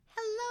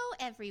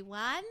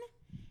everyone.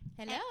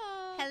 Hello.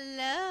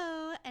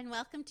 Hello, and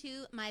welcome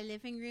to My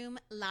Living Room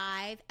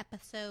Live,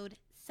 episode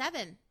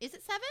 7. Is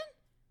it 7?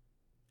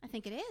 I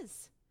think it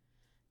is.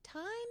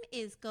 Time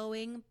is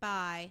going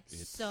by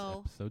It's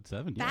so episode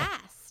 7,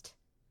 fast.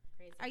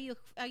 Crazy.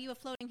 Are you a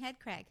floating head,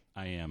 Craig?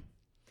 I am.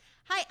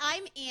 Hi,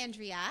 I'm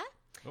Andrea.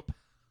 Oh,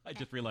 I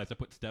just realized I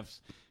put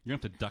Steph's. You're going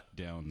to have to duck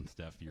down,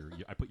 Steph.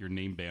 I put your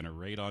name banner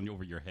right on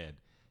over your head.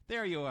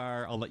 There you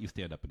are. I'll let you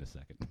stand up in a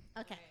second.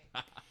 Okay.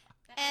 That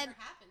And-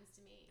 never happens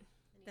to me.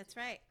 I need That's to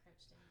right.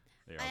 crouch down.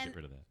 There, I'll And- get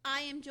rid of that.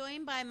 I am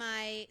joined by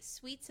my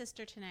sweet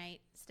sister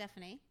tonight,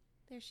 Stephanie.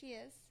 There she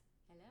is.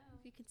 Hello.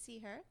 If you could see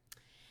her.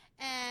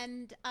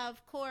 And,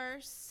 of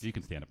course... You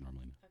can stand up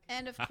normally now. Okay.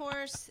 And of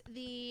course,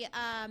 the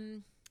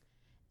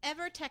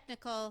ever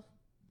technical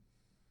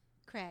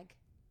Craig.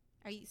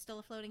 Are you still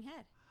a floating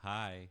head?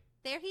 Hi.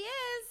 There he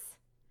is.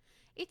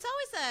 It's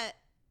always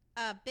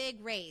a big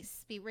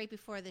race right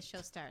before the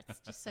show starts,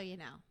 just so you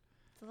know.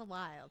 It's a little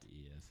wild.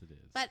 Yes, it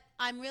is. But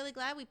I'm really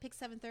glad we picked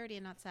 7:30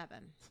 and not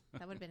 7.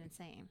 That would have been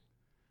insane.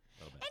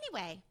 Oh, bad.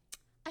 Anyway,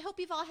 I hope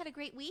you've all had a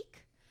great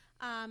week.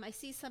 I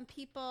see some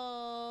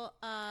people...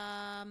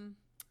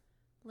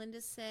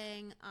 Linda's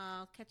saying,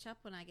 I'll catch up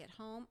when I get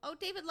home. Oh,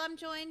 David Lum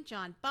joined.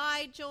 John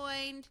By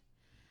joined.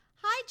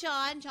 Hi,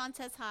 John. John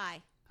says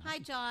hi. Hi,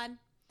 John.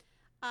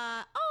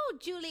 Oh,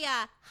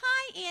 Julia.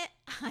 Hi,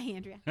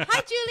 Andrea.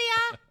 Hi,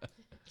 Julia.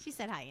 She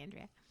said hi,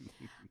 Andrea.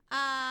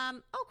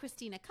 Oh,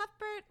 Christina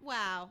Cuthbert.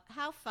 Wow,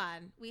 how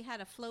fun. We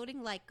had a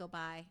floating light go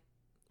by.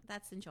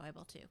 That's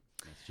enjoyable, too.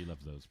 Yes, she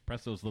loves those.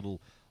 Press those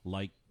little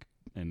like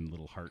and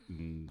little heart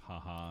and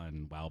haha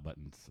and wow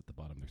buttons at the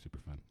bottom. They're super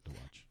fun to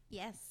watch.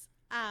 Yes.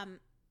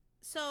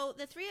 So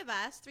the three of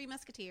us, three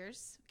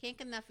musketeers, can't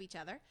get enough of each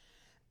other.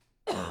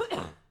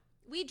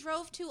 We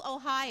drove to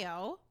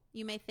Ohio.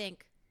 You may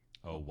think,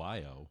 Oh,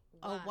 why-oh.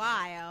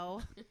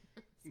 Ohio,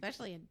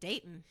 especially in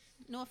Dayton.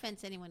 No offense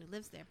to anyone who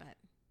lives there, but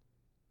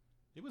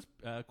It was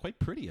quite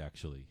pretty,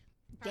 actually.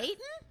 Dayton?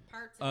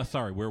 Parts of it.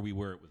 Sorry, where we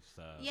were, it was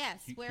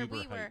Yes, where Huber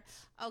we were.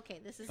 Heights. Okay,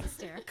 this is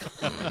hysterical.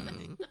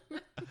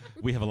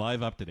 We have a live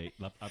update.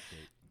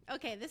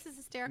 Okay, this is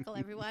hysterical,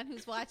 everyone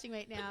who's watching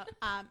right now.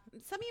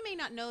 Some of you may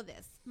not know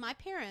this. My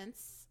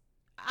parents,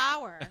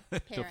 our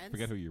Don't parents,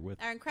 forget who you're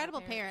with. our incredible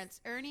Our parents.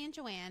 parents, Ernie and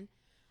Joanne,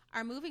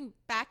 are moving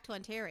back to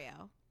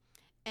Ontario,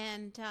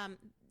 and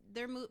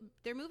they're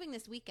moving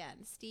this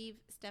weekend.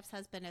 Steph's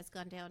husband, has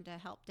gone down to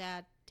help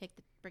Dad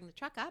bring the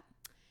truck up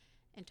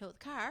and tow the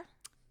car,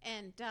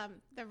 and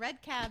the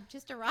red cab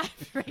just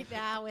arrived right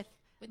now with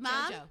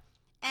Mom JoJo.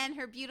 and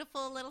her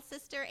beautiful little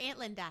sister, Aunt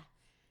Linda.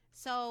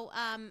 So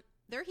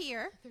they're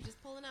here. They're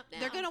just pulling up now.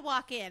 They're going to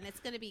walk in. It's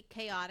going to be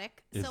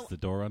chaotic. Is So the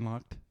door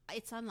unlocked?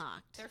 it's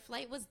unlocked. Their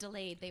flight was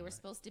delayed. They were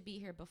supposed to be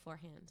here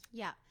beforehand.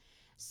 Yeah.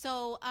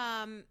 So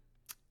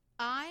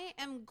I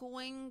am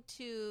going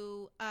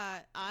to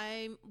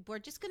we're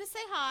just going to say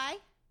hi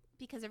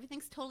because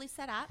everything's totally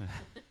set up.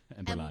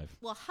 And we're live.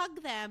 We'll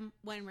hug them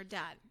when we're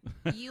done.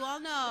 You all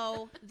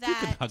know You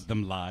that can hug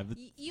them live.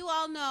 you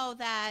all know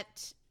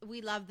that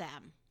we love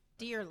them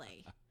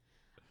dearly.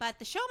 But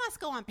the show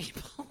must go on,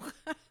 people.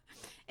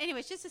 Anyway,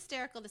 it's just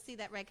hysterical to see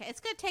that red cat. It's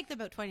going to take them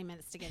about 20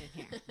 minutes to get in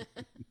here.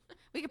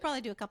 We could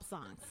probably do a couple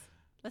songs.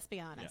 Let's be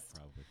Yeah, honest.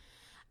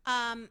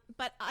 probably.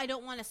 But I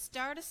don't want to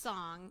start a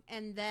song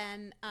and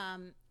then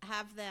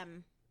have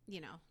them,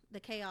 the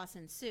chaos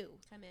ensue.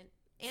 Come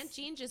in. Aunt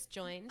Jean just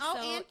joined. Oh,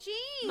 so Aunt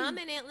Jean. Mom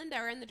and Aunt Linda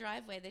are in the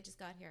driveway. They just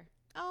got here.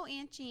 Oh,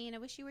 Aunt Jean. I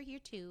wish you were here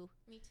too.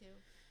 Me too.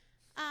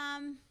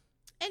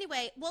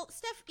 Anyway, well,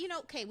 Steph,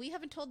 okay, we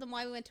haven't told them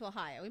why we went to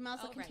Ohio. We might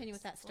as well continue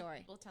with that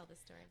story. We'll tell the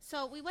story.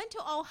 So we went to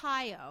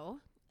Ohio,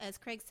 as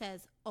Craig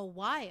says,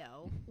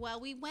 Ohio. Well,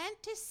 we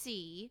went to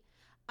see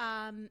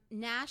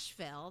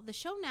Nashville. The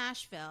show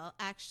Nashville,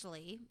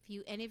 actually,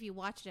 if any of you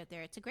watched it out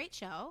there, it's a great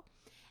show.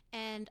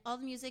 And all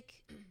the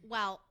music,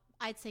 well,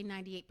 I'd say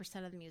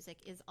 98% of the music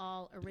is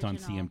all original.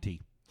 It's on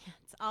CMT.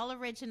 It's all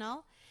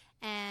original.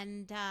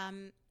 And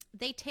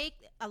they take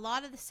a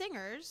lot of the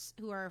singers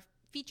who are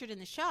featured in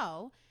the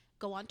show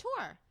go on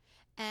tour.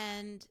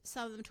 And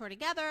some of them tour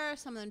together.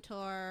 Some of them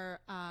tour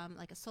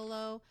like a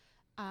solo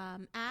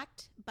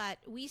act. But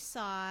we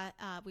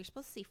were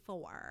supposed to see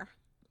 4.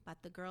 But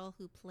the girl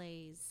who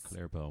plays,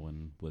 Claire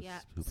Bowen who plays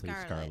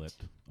Scarlett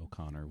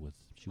O'Connor was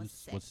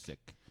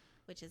sick.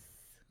 which is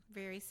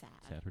very sad.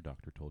 Sad her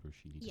doctor told her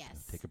she needed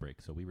Yes. to take a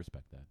break, so we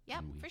respect that. Yep,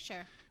 And for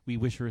sure. we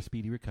wish her a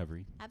speedy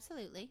recovery.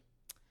 Absolutely.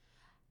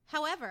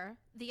 However,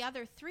 the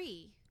other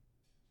 3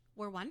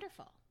 were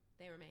wonderful.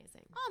 They were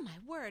amazing. Oh, my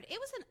word. It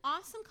was an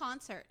awesome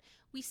concert.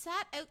 We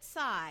sat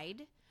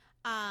outside.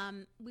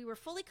 We were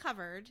fully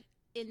covered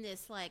in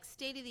this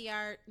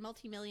state-of-the-art,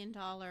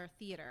 multi-million-dollar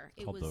theater.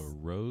 It Called was the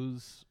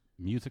Rose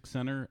Music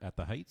Center at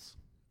the Heights.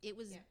 It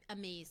was Yeah.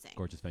 amazing.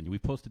 Gorgeous venue. We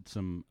posted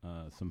some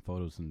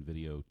photos and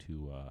video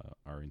to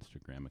our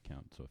Instagram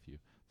account. So if you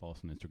follow us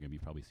on Instagram,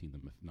 you've probably seen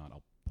them. If not,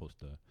 I'll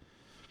post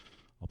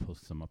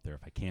some up there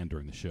if I can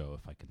during the show,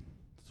 if I can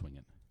swing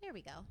it. There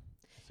we go.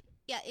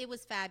 Yeah, it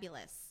was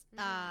fabulous.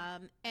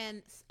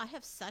 And I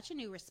have such a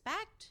new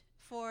respect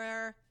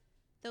for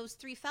those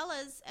three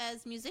fellas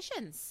as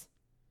musicians.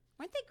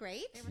 Weren't they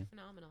great? They were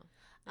phenomenal.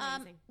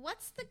 Amazing.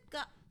 What's the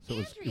So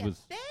Andrea it was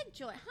Beg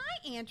Joy?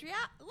 Hi, Andrea.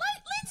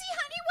 Lindsay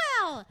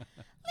Honeywell.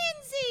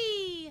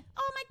 Lindsay.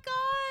 Oh my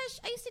gosh,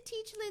 I used to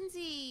teach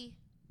Lindsay.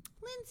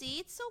 Lindsay,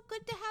 it's so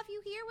good to have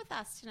you here with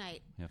us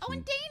tonight. We have Oh,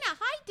 and some- Dana.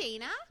 Hi,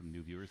 Dana. Some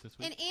new viewers this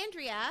week. And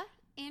Andrea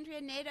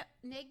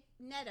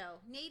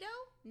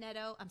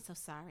Neto. I'm so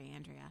sorry,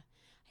 Andrea.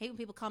 I hate when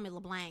people call me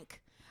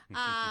LeBlanc.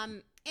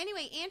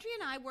 Anyway, Andrea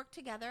and I worked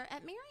together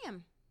at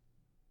Miriam.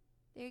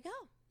 There you go.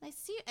 Nice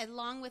to see you.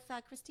 Along with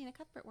Christina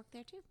Cuthbert worked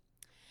there too.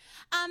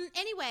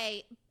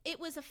 Anyway, it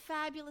was a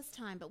fabulous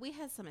time, but we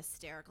had some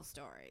hysterical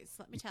stories,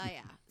 let me tell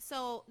you.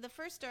 So the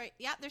first story,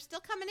 yeah, they're still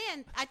coming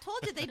in. I told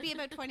you they'd be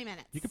about 20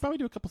 minutes. You could probably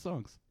do a couple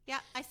songs. Yeah,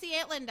 I see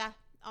Aunt Linda.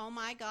 Oh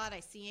my God, I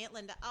see Aunt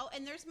Linda. Oh,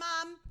 and there's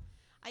Mom.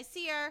 I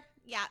see her.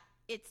 Yeah,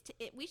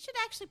 we should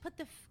actually put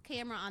the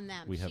camera on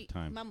them. We have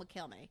time. Mom would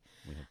kill me.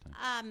 We have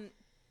time.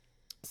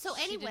 So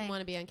She anyway, didn't want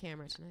to be on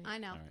camera tonight. I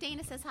know. All right, Dana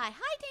no says hi.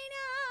 Hi,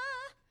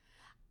 Dana.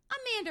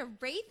 Amanda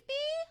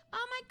Wraithby.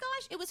 Oh my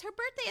gosh, it was her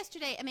birthday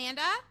yesterday.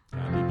 Amanda,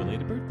 Happy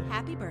belated birthday.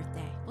 happy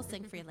birthday. We'll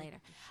sing for you later.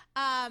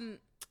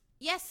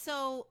 Yes.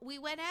 So we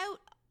went out.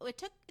 It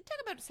took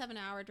about a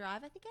 7-hour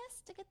drive, I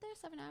guess, to get there.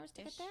 7 hours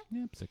to get there.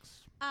 Yep, 6.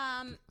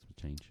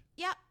 Change.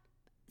 Yep.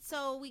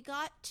 So we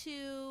got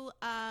to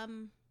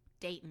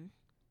Dayton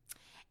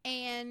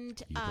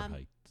and Huber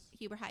Heights.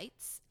 Huber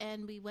Heights,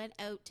 and we went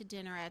out to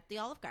dinner at the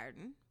Olive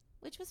Garden,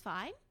 which was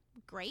fine.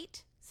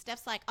 Great.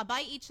 Steph's like, I'll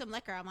buy each some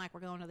liquor. I'm like, we're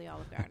going to the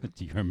Olive Garden.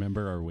 Do you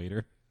remember our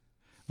waiter?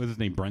 What was his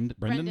name? Brendan?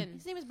 Brendan.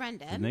 His name was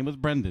Brendan. His name was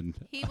Brendan.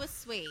 He was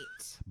sweet.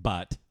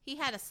 But. He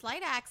had a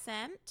slight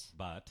accent,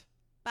 But.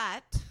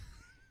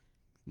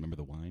 Remember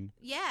the wine?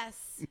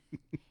 yes.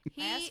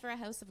 I asked for a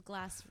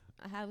glass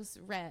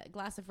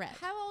of red.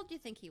 How old do you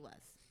think he was?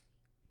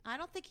 I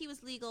don't think he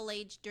was legal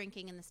age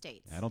drinking in the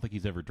States. I don't think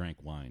he's ever drank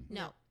wine.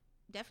 No.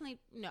 Definitely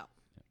no.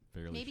 Yeah,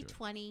 fairly Maybe sure.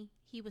 20.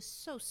 He was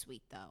so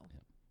sweet, though. Yeah.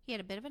 He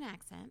had a bit of an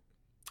accent.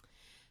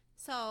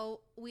 So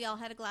we all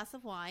had a glass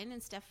of wine,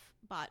 and Steph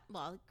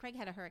Craig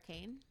had a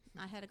Hurricane.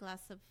 I had a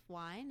glass of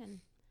wine, and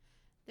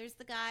there's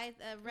the guy,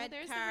 the red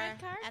there's the car red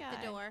car at guy.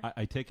 the door.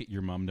 I take it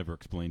your mom never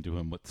explained to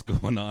him what's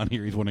going on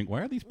here. He's wondering,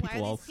 why are these Why are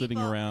people all these sitting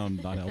people-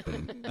 around not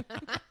helping?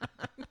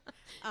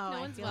 Oh, No I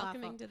one's feel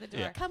welcoming awful. to the door.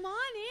 Yeah. Come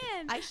on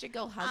in. I should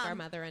go hug our Um,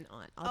 mother and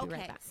aunt. I'll be right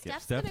okay. back. Yeah,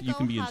 Steph's Steph, gonna you go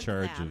can be in hug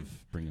charge them.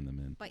 of bringing them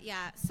in. But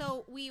yeah,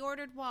 so we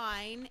ordered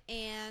wine,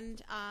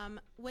 and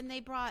when they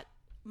brought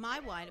my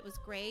wine, it was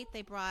great.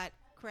 They brought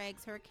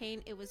Craig's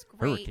Hurricane. It was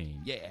great.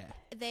 Hurricane, yeah.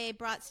 They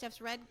brought Steph's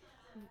red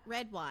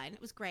wine.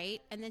 It was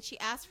great. And then she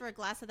asked for a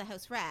glass of the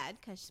house red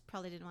because she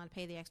probably didn't want to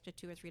pay the extra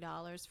 $2 or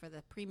 $3 for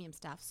the premium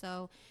stuff.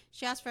 So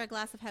she asked for a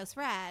glass of house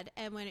red,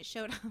 and when it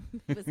showed up,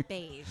 it was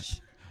beige.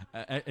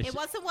 It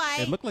wasn't white.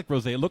 It looked like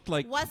rosé. It looked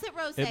like wasn't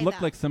rosé. It looked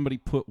though. like somebody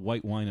put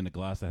white wine in a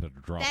glass that had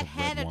a drop that of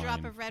had red a wine.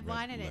 drop of red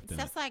wine in it. left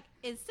Steph's like,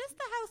 "Is this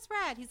the house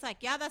red?" He's like,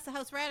 "Yeah, that's the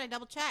house red. I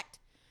double checked."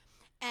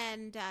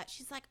 And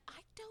she's like,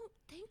 "I don't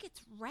think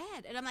it's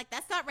red." And I'm like,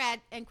 "That's not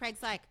red." And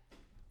Craig's like,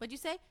 "What'd you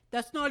say?"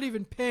 "That's not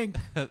even pink."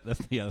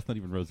 that's not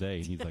even rosé.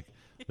 And he's like,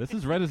 "This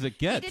is red as it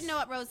gets." He didn't know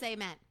what rosé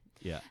meant.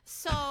 Yeah.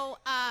 So,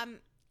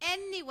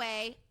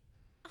 anyway,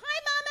 hi,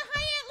 Mama.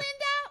 Hi, Aunt Linda.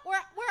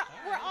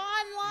 We're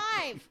on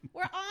live.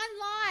 We're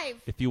on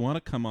live. If you want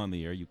to come on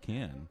the air, you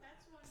can.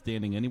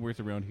 Standing anywhere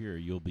around here,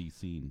 you'll be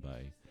seen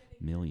by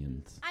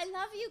millions. I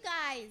love you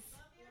guys.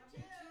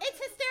 It's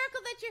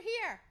hysterical that you're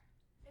here.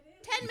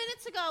 10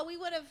 minutes ago, we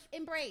would have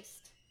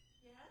embraced.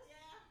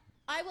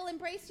 I will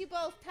embrace you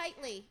both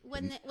tightly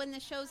when the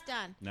show's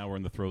done. Now we're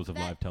in the throes of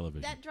live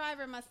television. That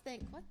driver must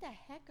think, what the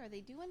heck are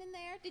they doing in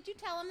there? Did you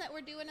tell them that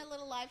we're doing a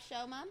little live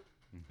show, Mom?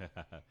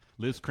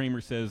 Liz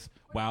Kramer says,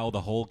 "Wow,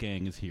 the whole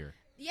gang is here."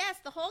 Yes,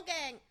 the whole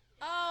gang.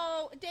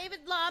 Oh,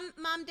 David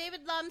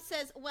Lum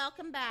says,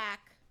 welcome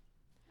back.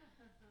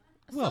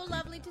 Welcome So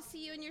lovely to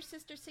see you and your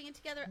sister singing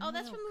together. Oh,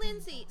 that's from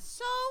Lindsay.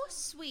 So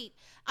sweet.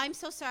 I'm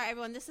so sorry,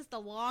 everyone. This is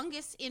the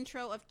longest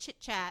intro of Chit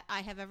Chat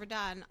I have ever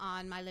done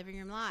on my Living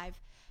Room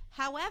Live.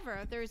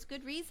 However, there's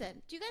good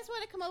reason. Do you guys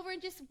want to come over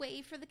and just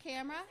wave for the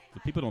camera? The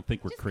people don't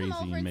think we're Just come crazy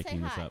over and and making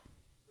say this hi. up.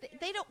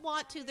 They don't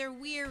want to. They're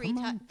weary. Come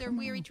on, They're come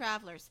weary on.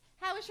 travelers.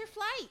 How was your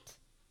flight?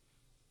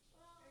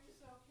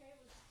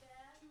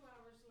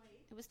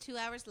 It was 2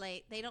 hours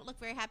late. They don't look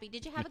very happy.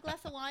 Did you have a glass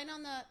of wine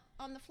on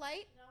the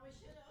flight? No, we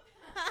should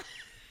have.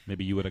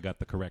 Maybe you would have got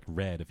the correct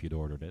red if you'd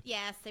ordered it.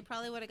 Yes, they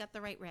probably would have got the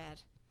right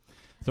red.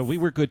 So we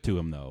were good to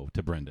him, though,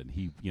 to Brendan.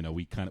 He,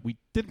 we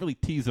didn't really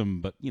tease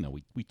him, but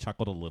we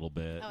chuckled a little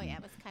bit. Oh yeah,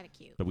 it was kind of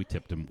cute. But we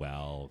tipped him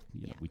well.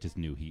 Yeah. We just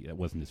knew it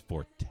wasn't his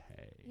forte.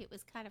 It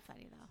was kind of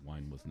funny though.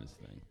 Wine wasn't his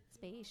thing. It's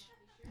beige.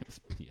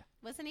 Yeah.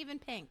 Wasn't even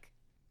pink.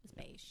 It was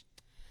beige.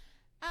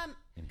 Anyhow.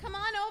 Come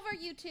on over,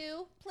 you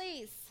two,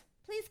 please.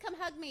 Please come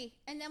hug me,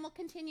 and then we'll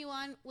continue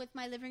on with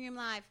my Living Room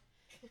Live.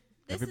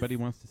 Everybody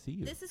wants to see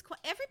you. This is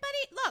everybody.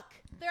 Look,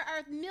 there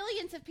are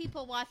millions of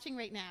people watching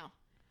right now.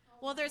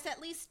 Well, there's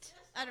at least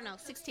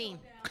 16.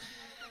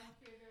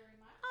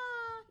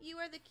 You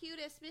are the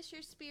cutest. Miss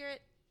your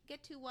spirit.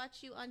 get to watch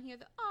you on here.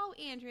 Oh,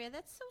 Andrea,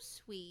 that's so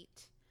sweet.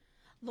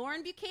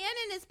 Lauren Buchanan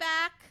is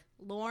back.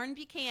 Lauren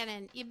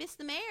Buchanan. You missed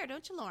the mayor,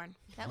 don't you, Lauren?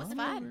 That was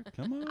fun.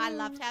 Come on. I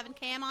loved having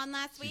Cam on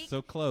last week. She's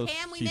so close.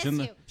 Cam, we she's miss in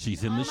the, you.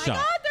 She's in oh the my shot.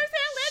 God, there's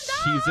Aunt Linda.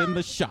 She's in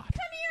the shot.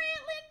 Come here,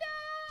 Aunt Linda.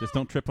 Just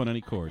don't trip on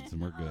any cords,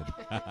 and we're good.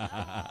 Say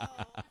hi,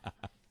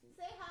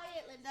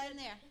 Aunt Linda, in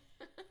there.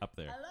 Up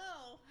there.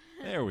 Hello.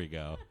 There we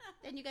go.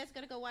 Then you guys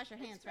got to go wash your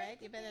hands, right?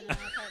 You've been in the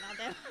apartment all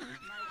day.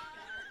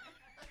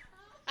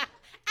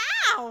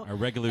 Ow! Our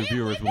regular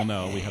viewers will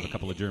know we have a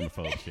couple of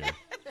germaphobes here.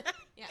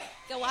 Yeah.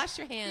 Go wash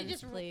your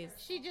hands, please.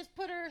 She just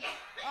put her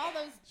all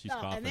those. She's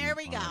coughing and there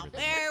we on go. everything.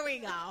 There we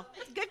go.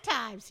 It's good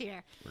times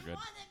here. We're good.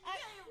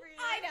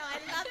 I know. I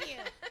love you.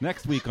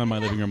 Next week on My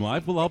Living Room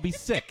Live, we'll all be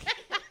sick.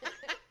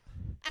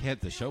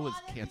 The show is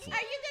canceled.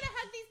 Are you gonna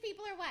hug these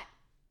people or what?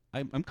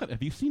 I'm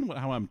have you seen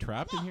how I'm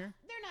trapped in here?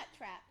 They're not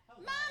trapped.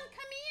 Mom,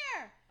 come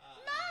here.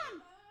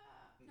 Mom.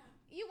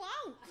 You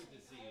won't.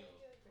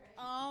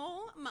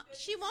 Oh,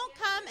 she won't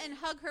come and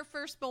hug her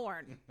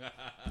firstborn.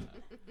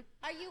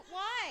 Are you?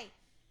 Why?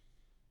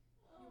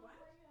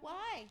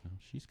 Why? Oh,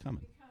 she's coming.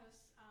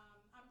 Because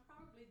I'm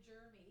probably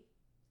germy.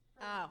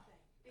 Oh,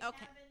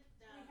 okay.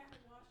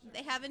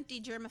 They haven't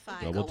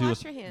degermified. Well, Go we'll wash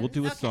do your a, hands. we'll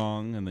do a Okay.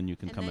 song, and then you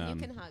can And come then out.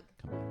 you and can hug.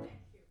 come on.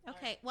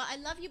 Okay. Well, I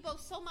love you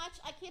both so much.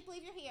 I can't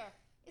believe you're here.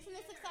 Isn't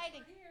this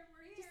exciting? We're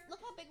Just here. look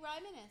how big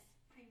Ryman is.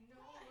 I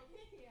know. Look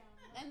at him.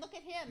 And look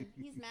at him.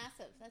 He's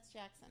massive. That's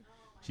Jackson.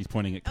 She's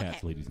pointing at cats,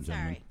 Okay. ladies and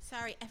gentlemen.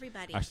 Sorry,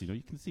 everybody. Actually, no,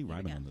 you can see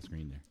Ryman go. on the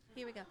screen there.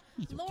 Here we go.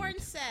 He's so Lauren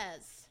cute.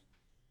 says,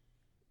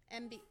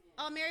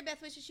 Oh, Mary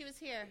Beth wishes she was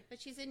here,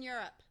 but she's in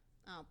Europe.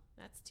 Oh,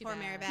 That's too poor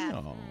bad. Mary Beth.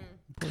 Oh,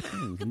 poor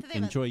thing. Good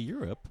thing Enjoy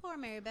Europe. Poor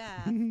Mary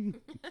Beth.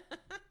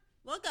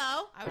 We'll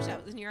go. I wish I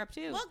was in Europe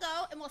too. We'll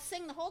go, and we'll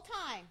sing the whole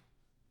time.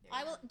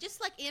 I will, just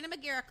like Anna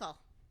McGarrigle.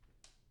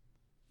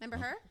 Remember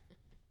her?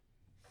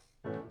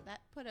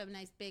 That put a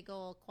nice big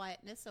old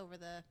quietness over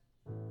the.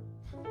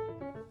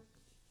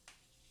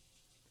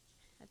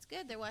 That's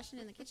good. They're washing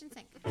in the kitchen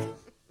sink.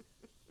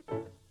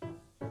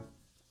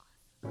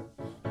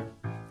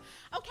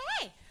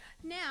 Okay,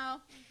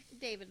 now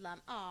David Lum.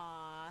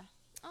 Aw,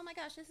 oh my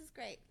gosh, this is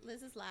great.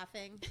 Liz is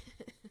laughing.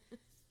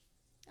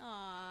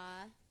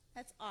 Aw,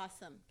 that's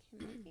awesome.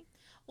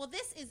 Well,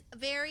 this is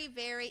very,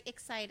 very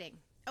exciting.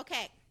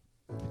 Okay.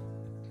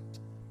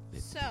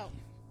 So,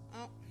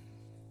 oh,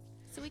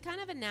 So we kind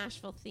of have a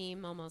Nashville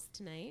theme almost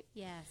tonight.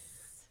 yes.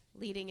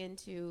 Leading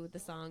into the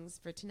songs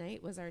for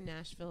tonight was our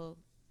Nashville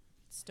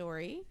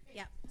story.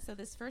 Yep. So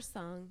this first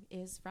song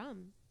is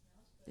from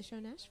the show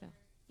Nashville,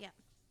 Yep.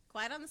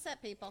 Quiet on the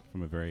set, people.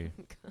 From a very,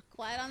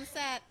 Quiet on the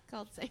set.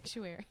 called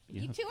Sanctuary.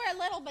 You yeah, two are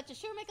little, but you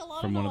sure make a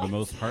lot from of one of the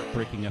noise. most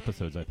heartbreaking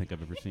episodes I think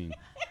I've ever seen.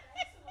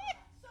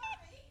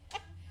 Oh,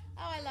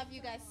 I love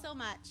you guys so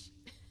much.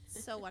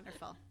 So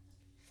wonderful.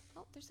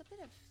 Oh, there's a bit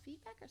of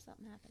feedback or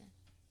something happening.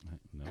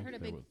 No, I heard a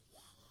there big- was-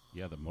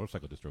 yeah, the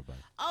motorcycle just drove by.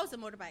 Oh, it's a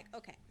motorbike.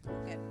 Okay,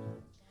 good.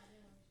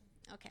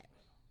 Okay,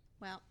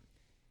 well,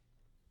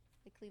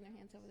 they clean their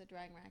hands over the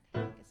drying rack.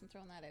 Guess I'm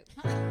throwing that out.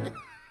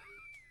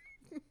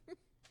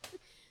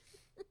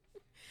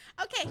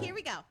 Okay, here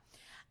we go.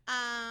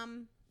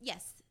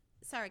 Yes,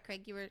 sorry,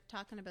 Craig, you were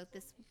talking about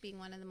this being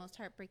one of the most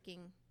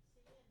heartbreaking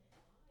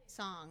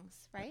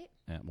songs, right?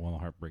 One of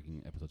the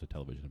heartbreaking episodes of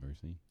television I've ever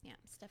seen. Yeah,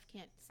 Steph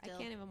can't I still.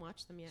 can't even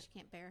watch them yet. She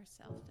can't bear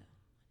herself.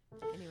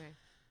 Anyway,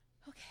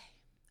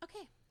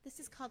 Okay, this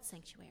is called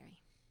Sanctuary.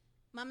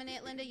 Mom and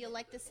Aunt Linda, you'll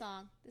like this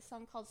song. This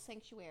song called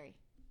Sanctuary.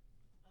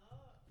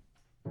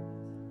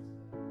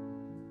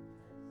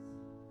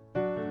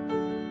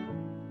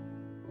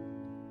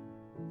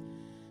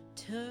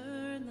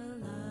 Turn the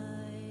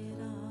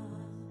light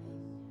off,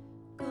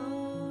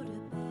 go to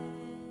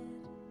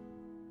bed.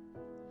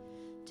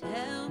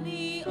 Tell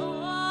me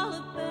all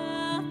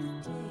about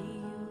the day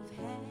you've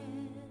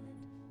had.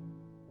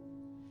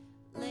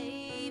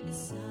 Lay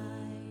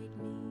beside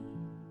me,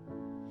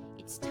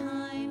 it's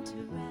time to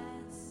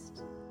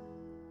rest.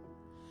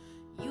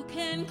 You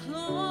can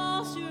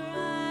close your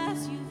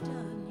eyes, you've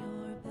done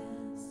your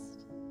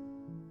best.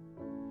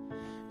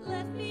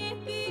 Let me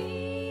be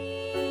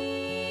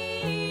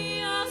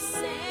your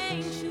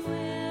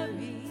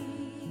sanctuary.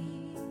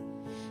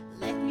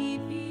 Let me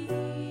be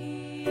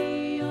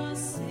your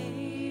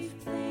safe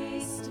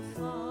place to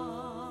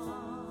fall.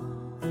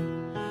 I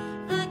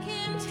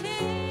can take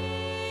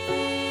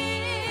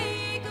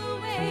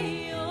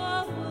away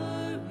your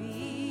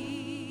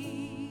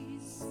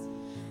worries,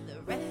 the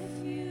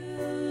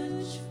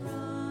refuge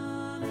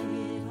from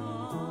it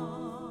all.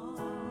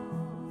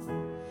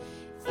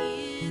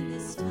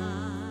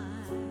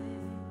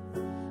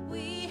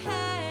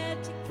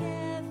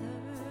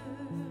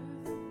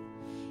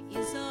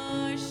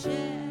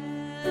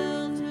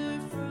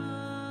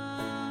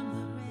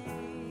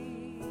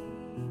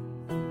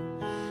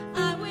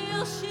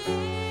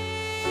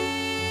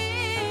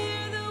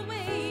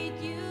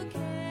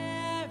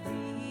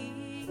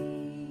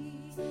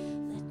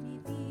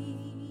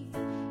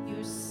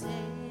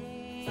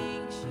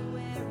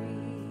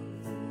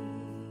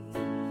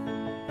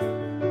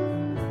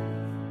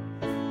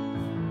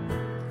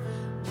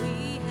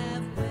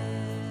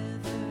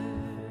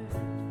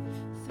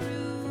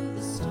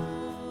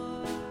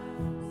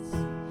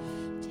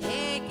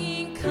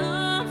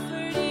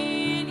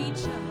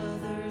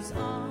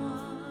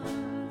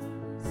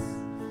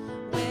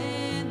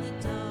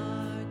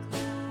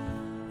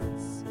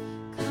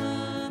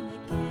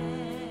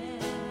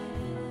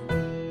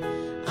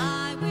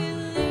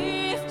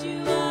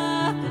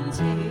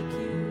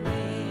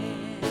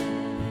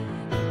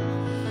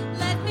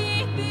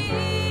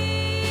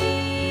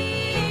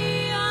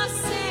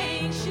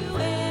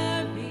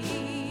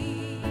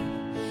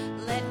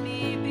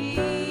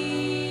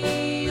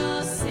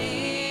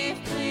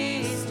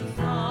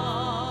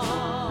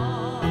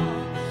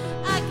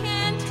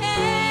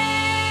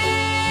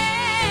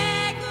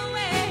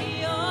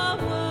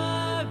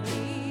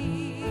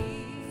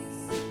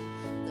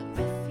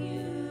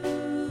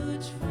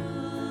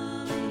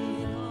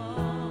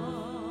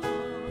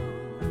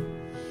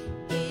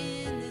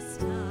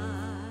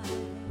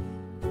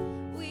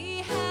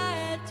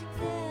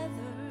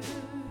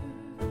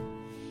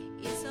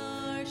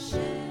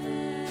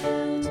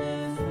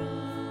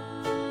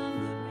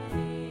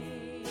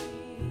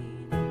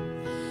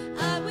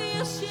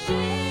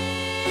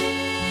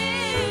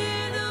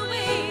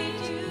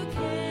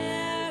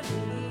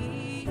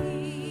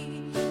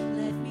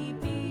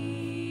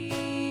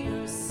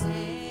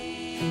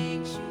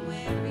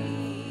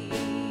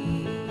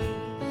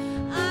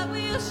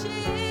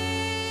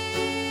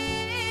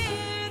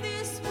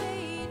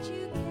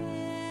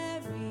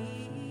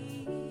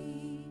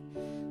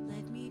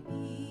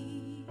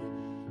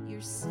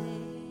 your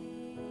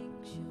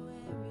sanctuary.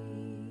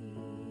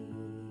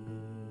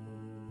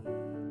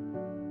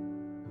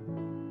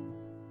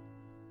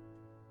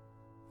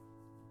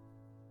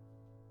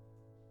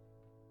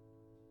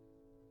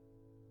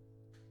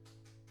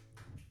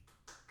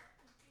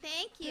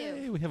 Thank you.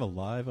 Hey, we have a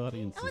live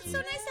audience. Oh, it's this so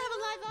week. nice to have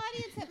a live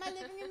audience at my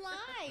living room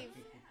live.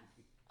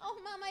 Oh,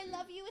 Mom, I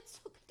love you. It's so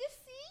good to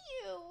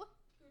see you.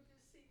 Good to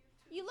see you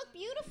too. You look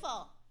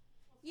beautiful.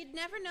 You'd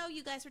never know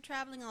you guys were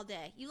traveling all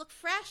day. You look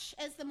fresh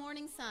as the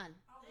morning sun,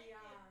 Oh, we are.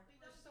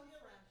 We're so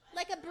fresh.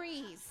 like a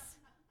breeze,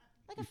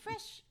 like a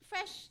fresh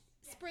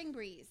spring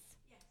breeze.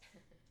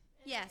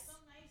 Yes. So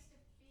nice to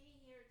be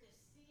here to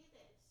see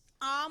this.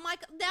 Oh my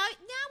God! Now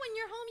when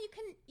you're home,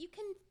 you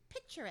can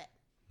picture it.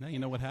 Now you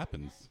know what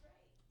happens.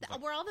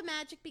 Where all the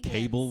magic begins.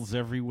 Cables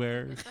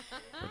everywhere.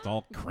 It's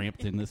all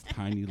cramped in this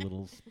tiny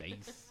little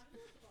space.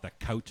 The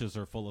couches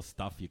are full of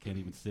stuff. You can't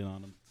even sit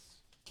on them.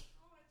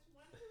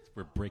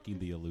 We're breaking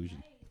the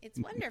illusion. It's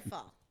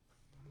wonderful.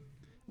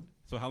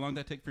 So how long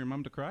did that take for your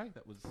mom to cry?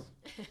 That was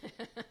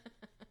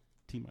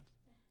T-minus.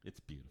 It's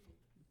beautiful.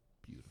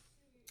 Beautiful.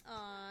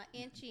 Aw,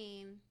 Aunt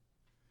Jean.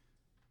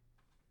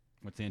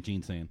 What's Aunt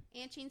Jean saying?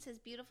 Aunt Jean says,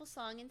 beautiful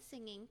song and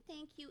singing.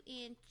 Thank you,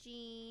 Aunt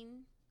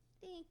Jean.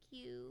 Thank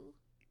you.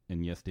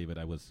 And yes, David,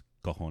 I was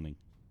cajoning.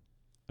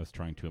 I was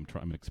trying to.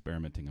 I'm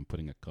experimenting. I'm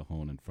putting a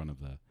cajon in front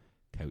of the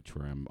couch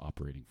where I'm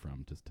operating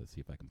from, just to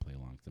see if I can play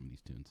along some of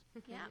these tunes.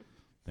 Yeah.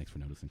 Thanks for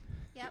noticing.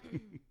 Yep.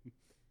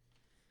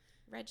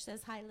 Reg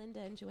says hi, Linda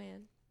and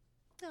Joanne.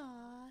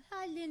 Aw,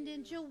 hi, Linda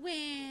and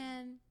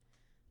Joanne.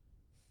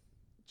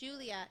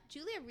 Julia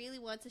really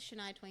wants a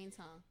Shania Twain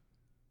song.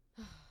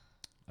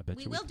 I bet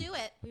We you will can, do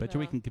it. I bet you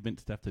we can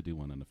convince Steph to do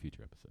one on a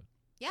future episode.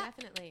 Yeah,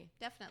 Definitely.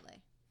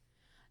 definitely.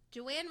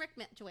 Joanne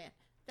Rickman. Joanne,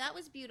 that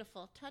was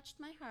beautiful. Touched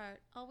my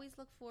heart. Always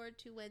look forward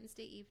to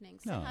Wednesday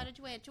evenings. Say No. hi to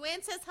Joanne.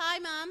 Joanne says hi,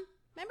 Mom.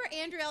 Remember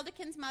Andrew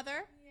Eldekin's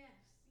mother? Yes,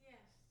 yes.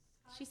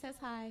 Hi, She says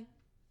hi.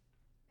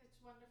 It's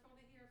wonderful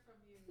to hear from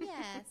you.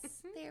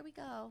 Yes. There we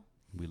go.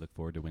 We look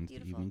forward to Wednesday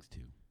Beautiful. evenings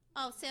too.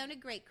 Oh,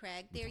 sounded great,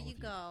 Craig. With There all you of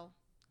you. go.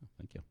 Oh,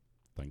 thank you.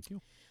 Thank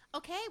you.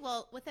 Okay,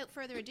 well, without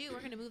further ado, we're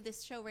going to move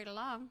this show right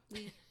along.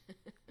 We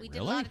did a Really?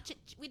 lot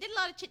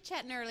of chit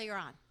chatting earlier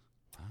on.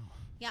 Wow.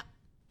 Yep,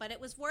 but it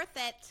was worth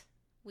it.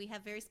 We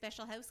have very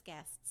special house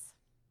guests.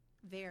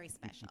 Very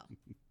special.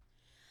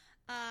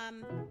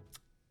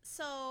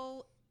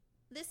 So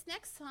this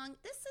next song,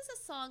 this is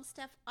a song,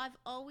 Steph, I've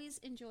always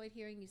enjoyed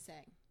hearing you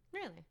sing.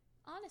 Really?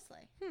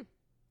 Honestly. Hmm.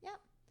 Yep.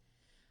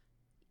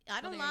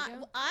 I don't there lie. you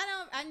go. I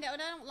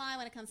don't lie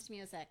when it comes to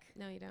music.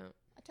 No, you don't.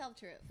 I tell the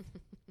truth.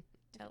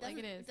 Tell it like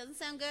it is. Doesn't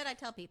sound good. I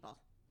tell people.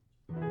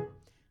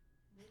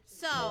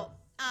 So,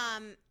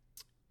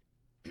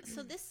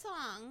 so this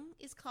song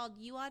is called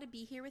 "You Ought to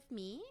Be Here with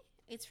Me."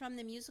 It's from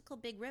the musical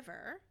Big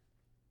River,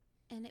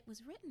 and it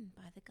was written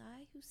by the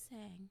guy who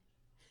sang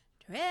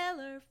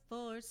 "Trailer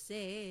for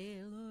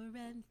Sale or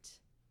Rent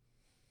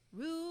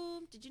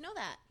Room." Did you know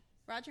that?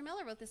 Roger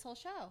Miller wrote this whole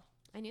show.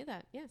 I knew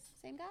that. Yes.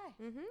 Same guy.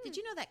 Mm-hmm. Did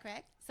you know that,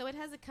 Craig? So it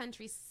has a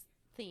country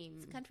theme.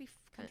 It's country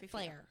Country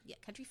flair. flair. Yeah,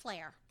 country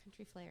flair.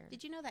 Country flair.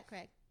 Did you know that,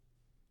 Craig?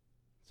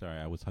 Sorry,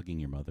 I was hugging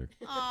your mother.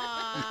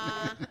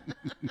 Aw,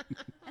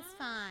 that's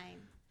fine.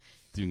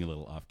 Doing a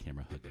little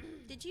off-camera hugging.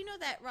 Did you know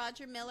that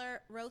Roger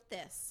Miller wrote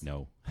this?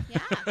 No. Yeah.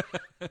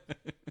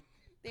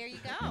 There you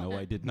go. No,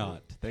 I did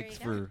not. There Thanks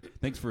you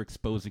thanks for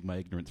exposing my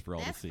ignorance for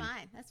all That's to see.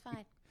 fine. That's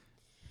fine.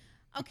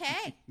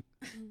 Okay.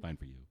 Fine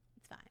for you.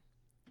 It's fine.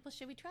 Well,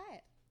 should we try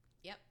it?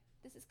 Yep.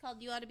 This is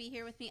called "You Ought to Be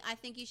Here with Me." I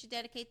think you should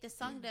dedicate this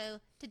song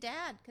to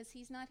Dad because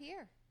he's not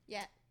here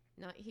yet.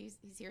 No, he's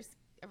here.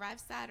 Arrived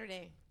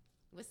Saturday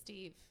with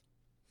Steve.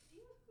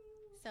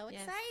 So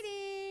Yes.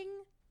 exciting.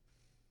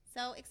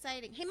 So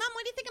exciting. Hey, Mom,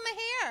 what do you think of my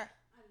hair?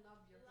 I love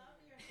your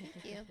hair.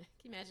 Thank you.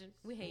 Can you imagine?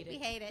 We hate We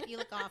it. hate it. You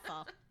look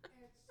awful.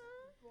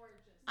 It's gorgeous.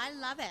 I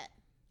love it.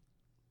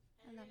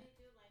 I love really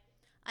do like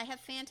it. I have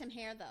phantom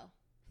hair, though.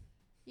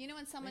 You know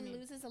when someone mean?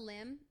 loses a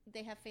limb,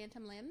 they have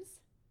phantom limbs?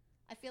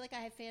 I feel like I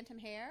have phantom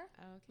hair.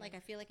 Oh, okay. Like I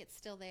feel like it's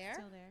still there.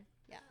 Still there.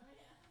 Yeah.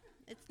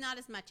 It's not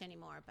as much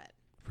anymore, but.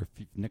 For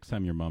next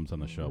time your mom's on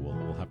the show,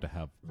 we'll have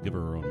to give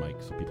her own mic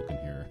so people can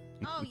hear her.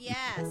 Oh,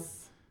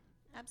 yes.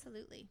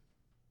 Absolutely.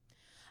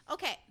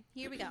 Okay,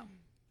 here we go.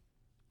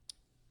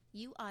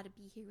 You ought to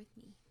be here with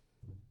me.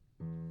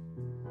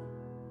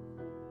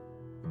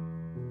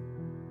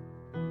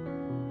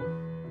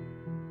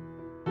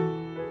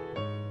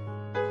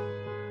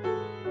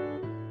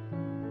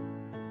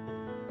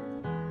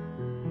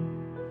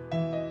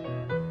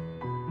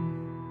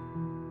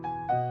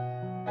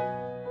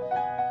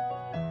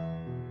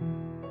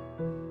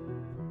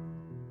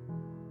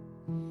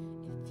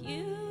 If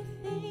you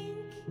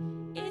think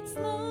it's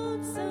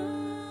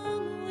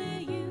lonesome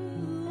where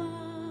you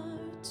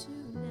are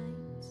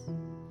tonight,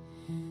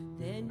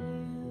 then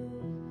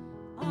you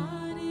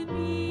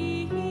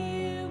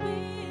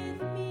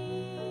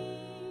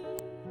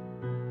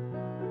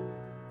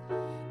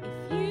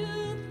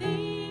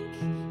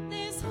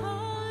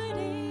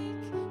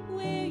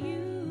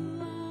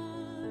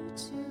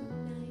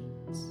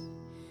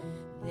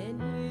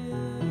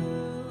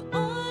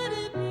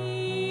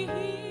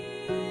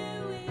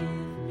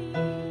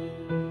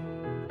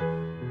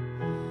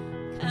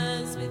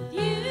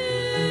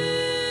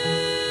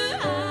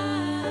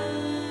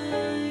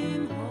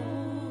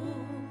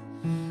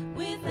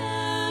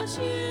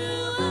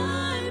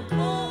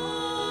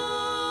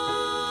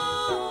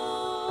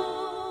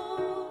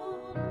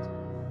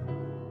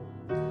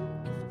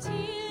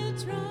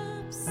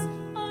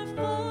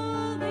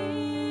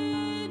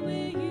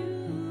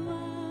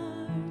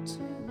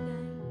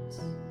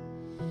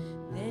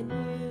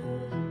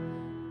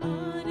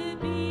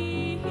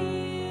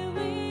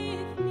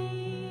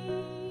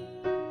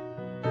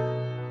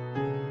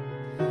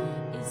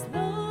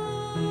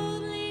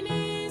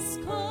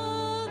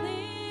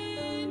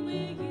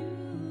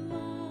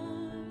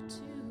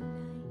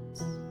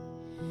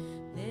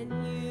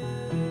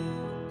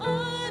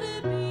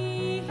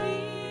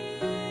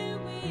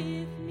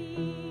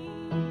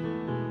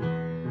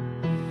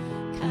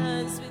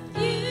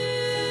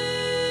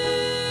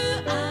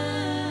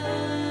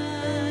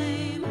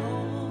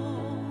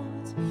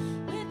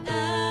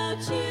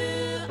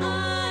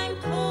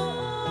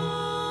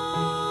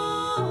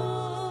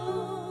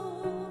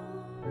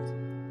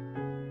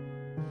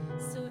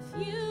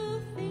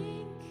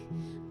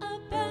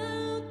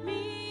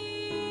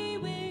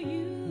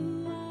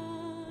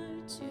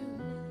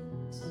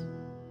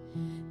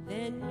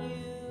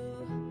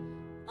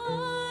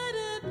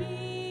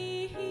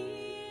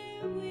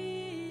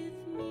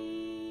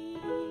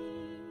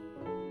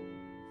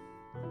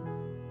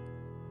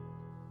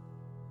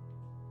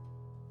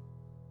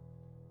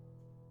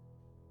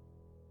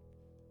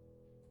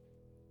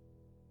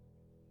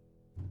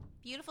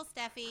Beautiful,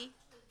 Steffi.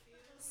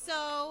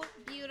 So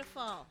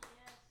beautiful.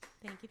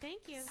 Thank you,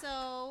 thank you.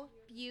 So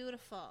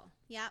beautiful.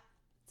 Yep.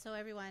 So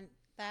everyone,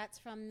 that's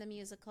from the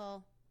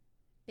musical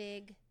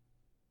Big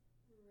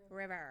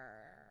River.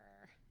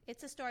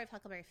 It's a story of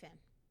Huckleberry Finn.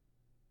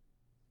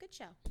 Good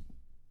show.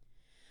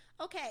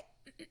 Okay.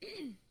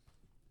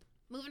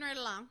 Moving right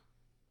along.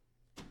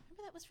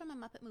 Remember that was from a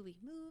Muppet movie.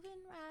 Moving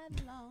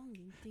right along.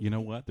 You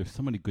know what? There's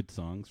so many good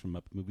songs from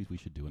Muppet movies. We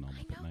should do an all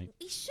I Muppet know. night.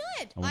 We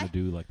should. I want to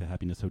do like the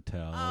Happiness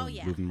Hotel, Oh,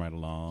 yeah. Moving Right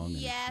Along,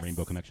 Yes. and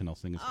Rainbow Connection. I'll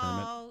sing as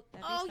Kermit. Oh,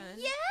 That'd be oh fun.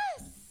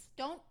 yes.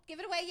 Don't give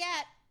it away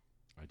yet.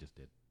 I just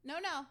did. No.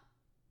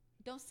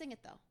 Don't sing it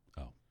though.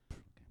 Oh,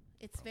 okay.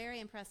 It's very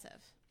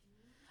impressive.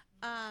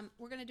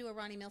 We're gonna do a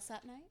Ronnie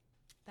Millsap night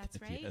That's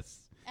right.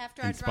 Yes.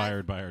 after our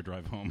Inspired by our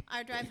drive home.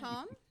 drive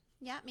home.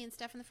 Yeah, me and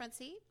Steph in the front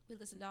seat. We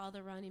listened to all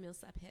the Ronnie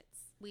Millsap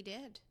hits. We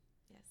did.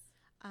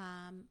 Yes.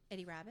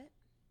 Eddie Rabbit.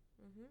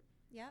 Mm-hmm.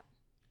 Yep.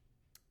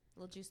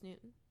 Little Juice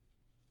Newton.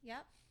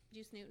 Yep.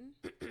 Juice Newton.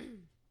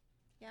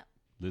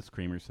 Liz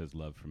Kramer says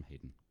love from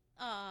Hayden.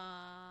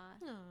 Aw.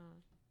 Aw,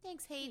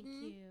 Thanks, thank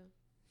Hayden. you.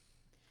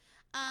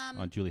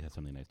 Julie has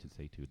something nice to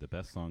say too. The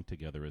best song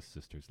together is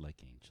Sisters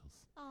Like Angels.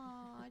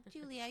 Aw,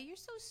 Julia, you're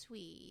so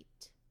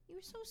sweet.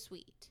 You're so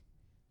sweet.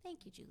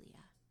 Thank you, Julia.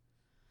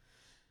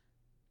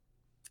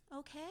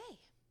 Okay.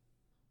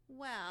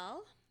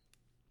 Well,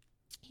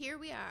 here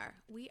we are.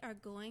 We are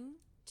going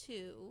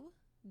to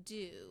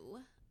do.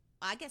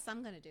 I guess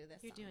I'm going to do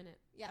this. You're song. doing it.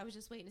 Yeah. I was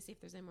just waiting to see if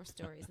there's any more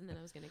stories, and then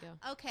I was going to go.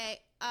 Okay.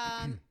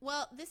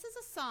 Well, this is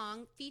a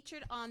song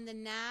featured on the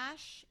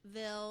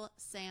Nashville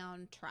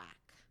soundtrack.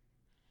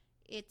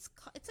 It's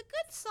a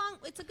good song.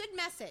 It's a good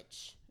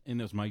message. And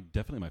it was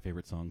definitely my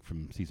favorite song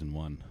from season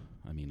 1.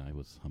 I mean, I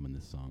was humming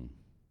this song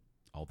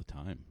all the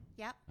time.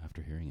 Yep.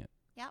 After hearing it.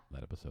 Yep.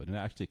 That episode. And it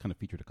actually kind of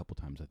featured a couple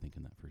times, I think,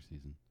 in that first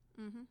season.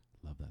 Mm-hmm.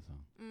 Love that song.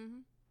 Mm-hmm.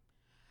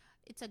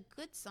 It's a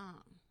good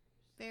song.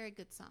 Very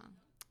good song.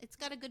 It's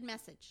got a good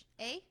message.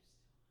 Eh?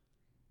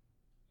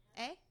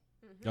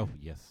 Mm-hmm. Oh,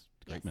 yes.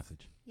 Great Yes.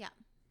 message. Yeah.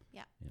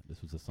 Yeah,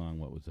 this was a song.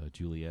 What was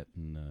Juliet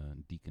and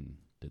Deacon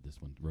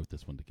wrote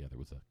this one together. It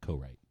was a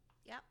co-write.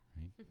 Yep.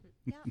 Right?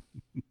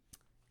 Yeah.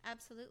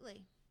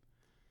 Absolutely.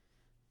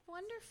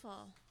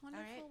 Wonderful.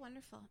 Wonderful. right.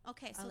 Wonderful.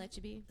 Okay. I'll let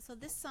you be. So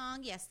this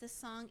song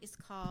is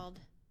called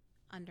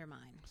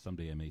Undermine.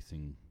 Someday I may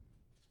sing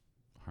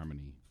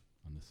harmony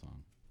on this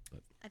song.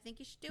 But I think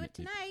you should do it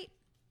tonight.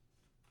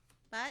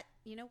 But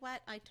you know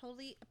what? I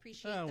totally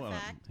appreciate the well,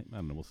 fact. I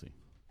don't know. We'll see.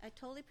 I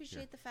totally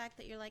appreciate the fact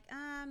that you're like,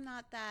 I'm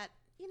not that.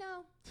 You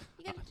know,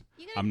 you gotta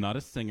I'm not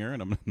a singer,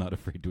 and I'm not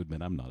afraid to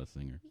admit I'm not a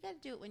singer. you gotta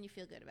do it when you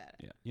feel good about it.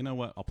 Yeah. You know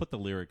what? I'll put the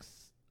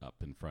lyrics up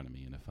in front of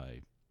me, and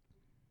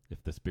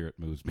if the spirit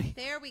moves me,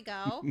 There we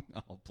go.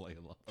 I'll play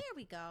along. There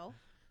we go.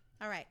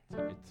 All right.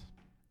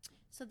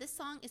 So this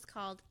song is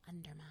called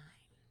Undermine.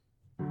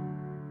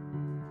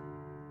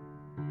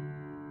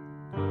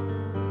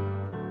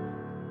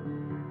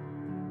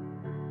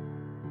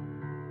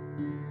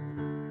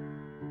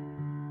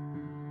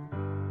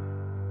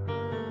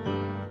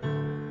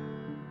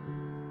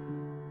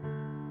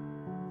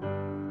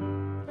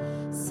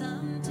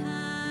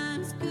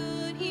 Sometimes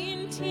good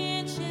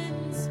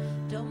intentions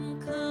don't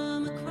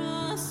come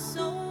across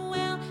so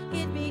well.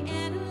 Get me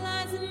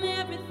analyzing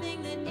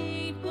everything that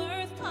ain't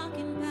worth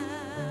talking about.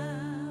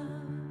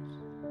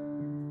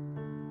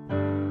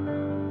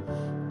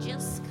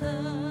 Just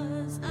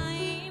 'cause I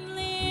ain't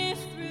lived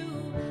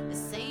through the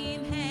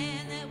same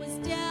hand that was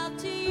dealt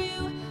to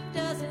you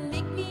doesn't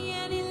make me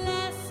any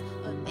less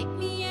or make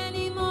me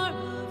any more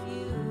of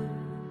you.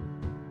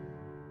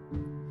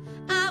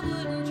 I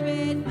wouldn't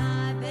trade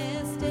my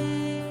best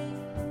day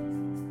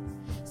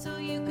so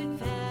you could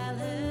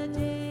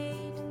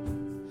validate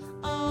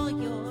all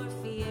your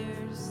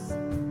fears.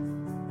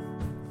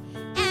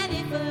 And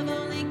if I've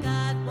only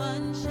got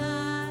one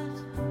shot,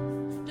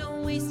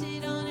 don't waste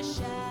it on a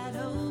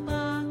shadow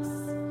box.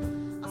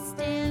 I'll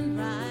stand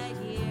right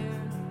here.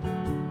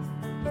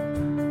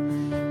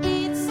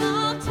 It's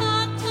all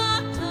talk,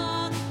 talk,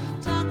 talk,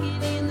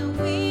 talking in the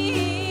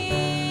wind.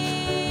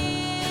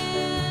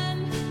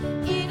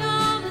 It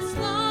almost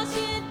slows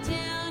you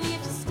down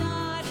if you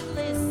started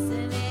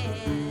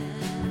listening.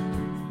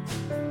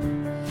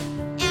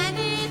 And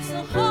it's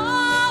a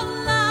whole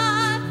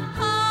lot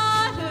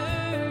harder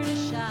to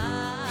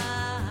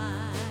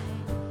shine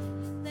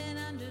than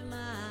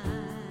undermine.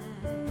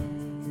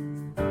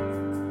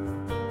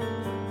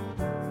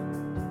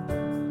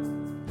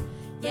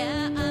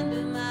 Yeah,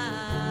 undermine.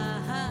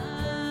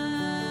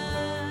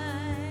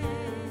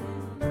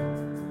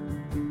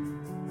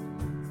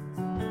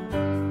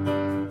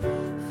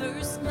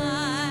 First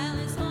smile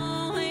is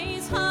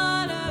always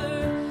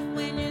harder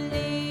when you're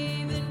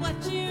leaving what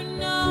you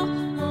know.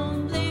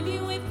 Won't blame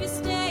you if you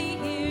stay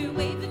here,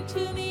 waving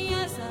to me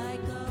as I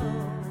go.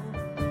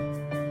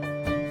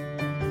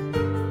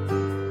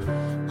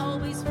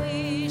 Always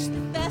wish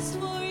the best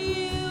for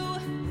you.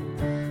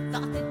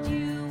 Thought that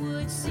you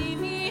would see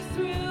me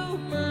through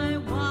my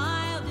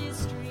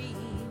wildest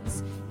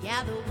dreams.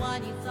 Yeah, the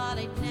one you thought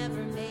I'd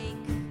never make.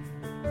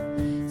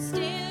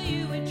 Still,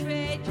 you would trade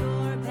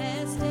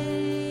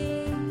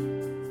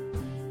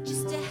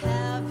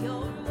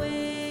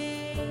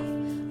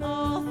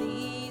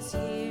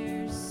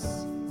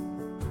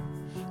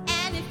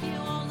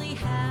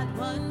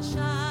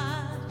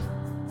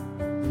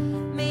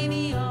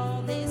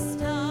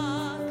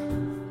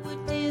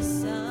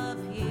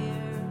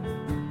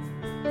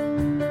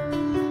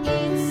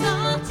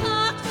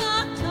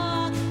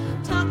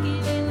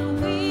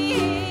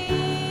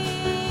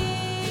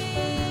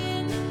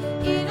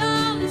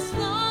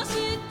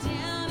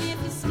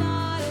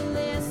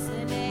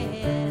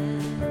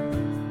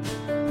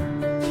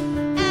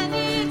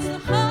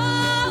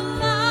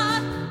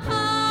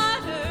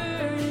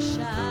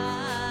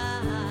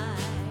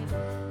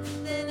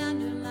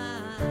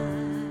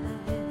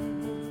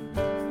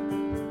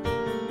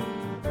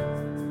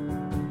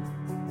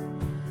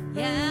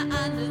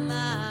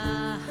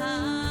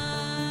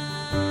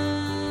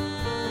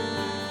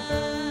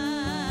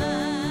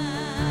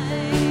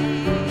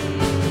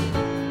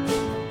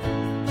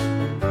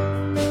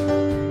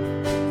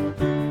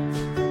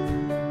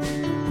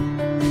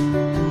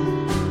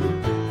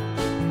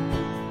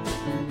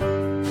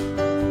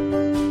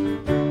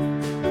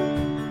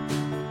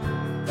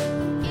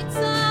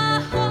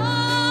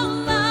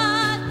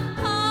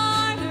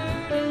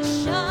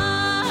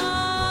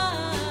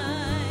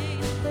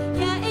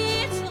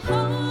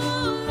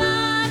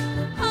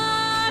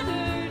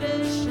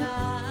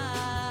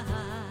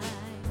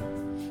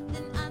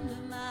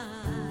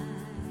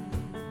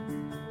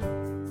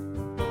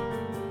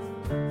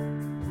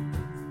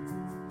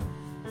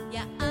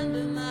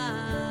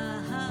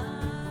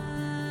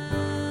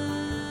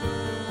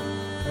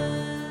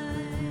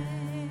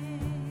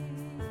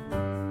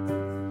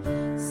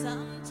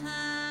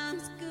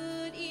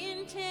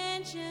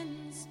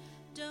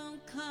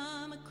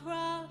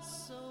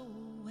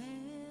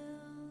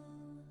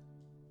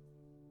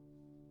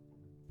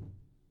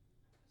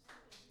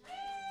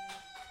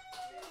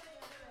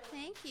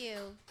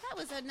you. That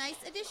was a nice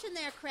addition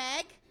there,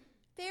 Craig.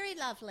 Very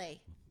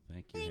lovely.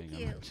 Thank you. Thank Hang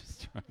you. on. I'm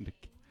just trying to.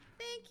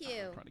 Thank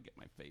you. I'm trying to get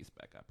my face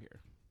back up here.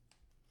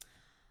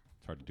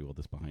 It's hard to do all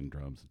this behind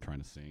drums and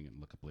trying to sing and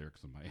look up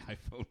lyrics on my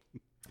iPhone.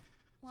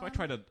 So I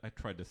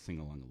tried to sing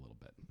along a little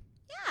bit.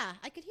 Yeah,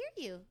 I could hear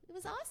you. It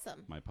was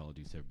awesome. My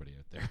apologies to everybody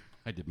out there.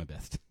 I did my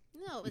best.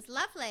 No, it was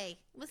lovely.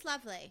 It was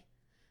lovely.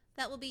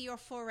 That will be your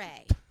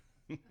foray.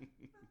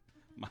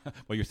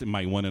 Well, you're saying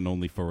my one and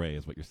only foray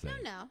is what you're saying.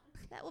 No.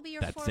 That will be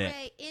your That's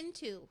foray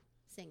into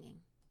singing.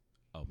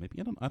 Oh,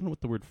 maybe I don't know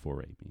what the word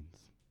foray means.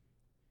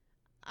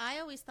 I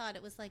always thought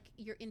it was like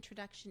your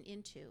introduction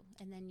into,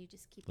 and then you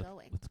just keep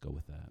going. Let's go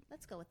with that.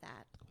 Let's go with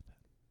that.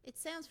 It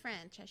sounds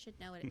French. I should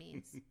know what it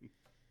means.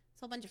 It's a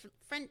whole bunch of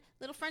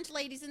little French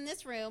ladies in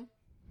this room,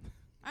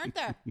 aren't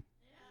there?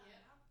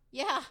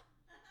 Yeah.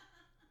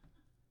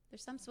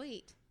 There's some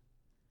sweet.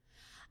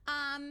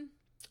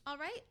 All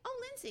right.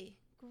 Oh, Lindsay,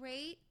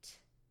 great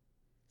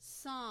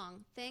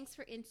song. Thanks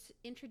for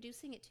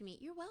introducing it to me.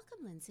 You're welcome,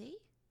 Lindsay.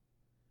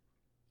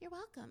 You're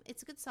welcome.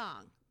 It's a good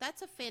song.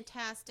 That's a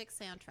fantastic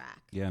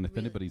soundtrack. Yeah, and if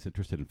Really. anybody's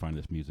interested in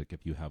finding this music,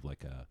 if you have or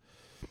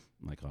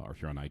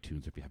if you're on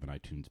iTunes, if you have an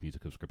iTunes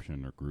music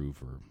subscription or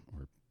Groove or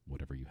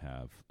whatever you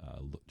have,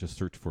 just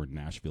search for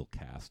Nashville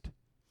Cast,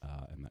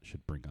 and that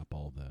should bring up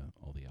all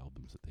the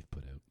albums that they've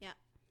put out. Yeah.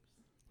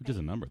 Which is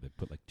a number. They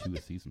put like 2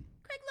 a season.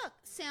 Craig, look.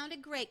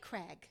 Sounded great,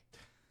 Craig.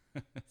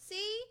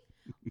 See?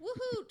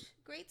 Woohoot.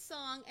 Great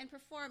song and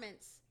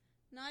performance.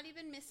 Not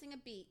even missing a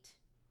beat.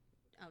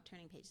 Oh,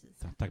 turning pages.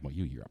 I'm talking about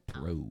you. You're a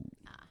pro.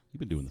 You've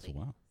been doing this Sweet. a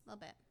while. A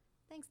little bit.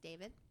 Thanks,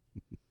 David.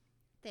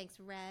 Thanks,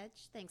 Reg.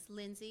 Thanks,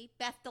 Lindsay.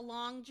 Beth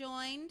DeLong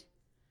joined.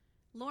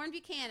 Lauren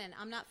Buchanan.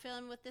 I'm not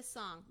feeling with this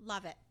song.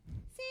 Love it.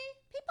 See?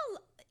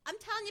 People, I'm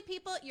telling you,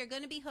 people, you're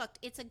going to be hooked.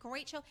 It's a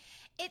great show.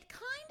 It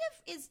kind of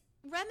is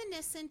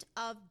reminiscent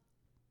of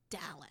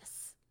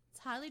Dallas. It's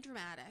highly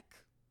dramatic.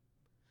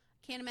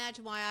 Can't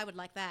imagine why I would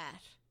like that.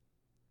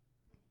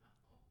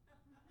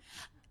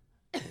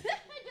 I just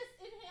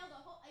inhaled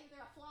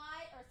either a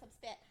fly or some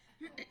spit.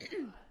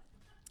 Ain't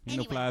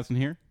Anyway. no flies in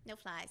here. No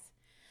flies.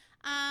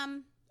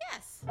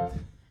 Yes.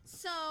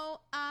 So,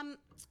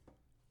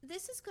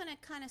 this is going to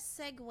kind of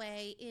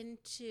segue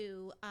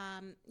into,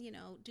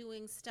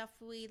 doing stuff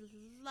we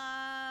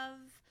love,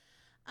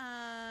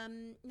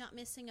 not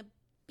missing a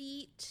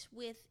beat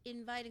with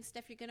inviting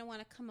Steph. You're going to want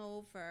to come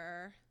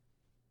over.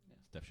 Yeah,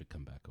 Steph should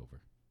come back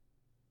over.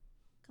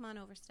 Come on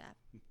over, Steph.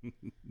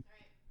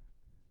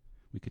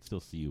 We could still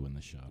see you in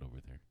the shot over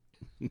there.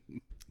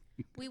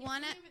 We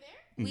want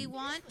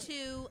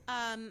to,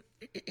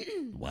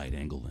 Wide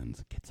angle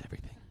lens gets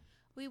everything.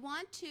 we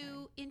want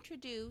to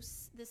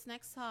introduce this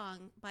next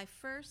song by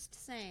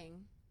first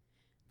saying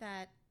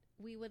that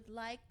we would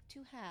like to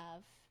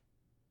have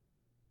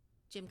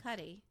Jim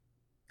Cuddy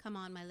come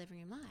on My Living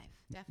Room Live.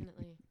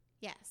 Definitely.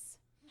 Yes.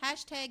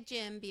 Hashtag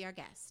Jim be our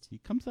guest. He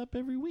comes up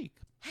every week.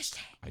 Hashtag.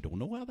 I don't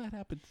know how that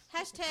happens.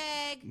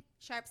 Hashtag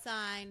sharp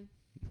sign.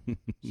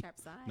 Sharp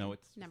sign. No,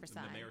 it's number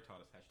sign. The mayor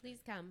taught us hashtag. Please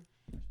come.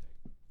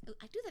 Ooh,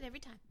 I do that every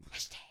time.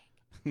 Hashtag.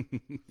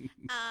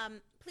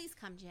 Please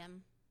come,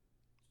 Jim.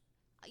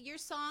 Your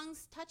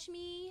songs touch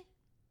me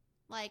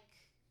like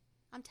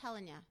I'm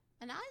telling you.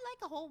 And I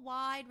like a whole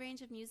wide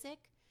range of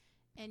music,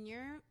 and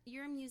your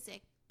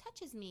music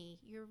touches me.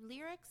 Your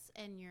lyrics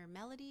and your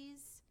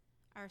melodies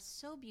are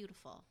so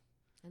beautiful.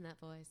 And that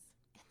voice.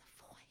 And the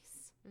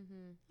voice.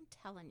 Mm-hmm. I'm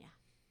telling you.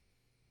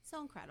 So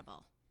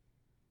incredible.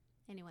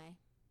 Anyway.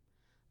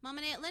 Mom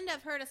and Aunt Linda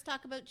have heard us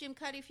talk about Jim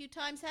Cuddy a few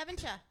times,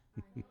 haven't you?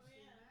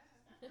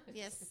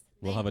 Yes.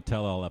 We'll have a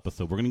tell-all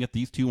episode. We're going to get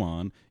these two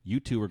on. You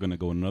two are going to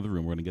go in another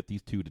room. We're going to get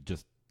these two to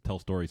just tell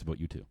stories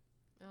about you two.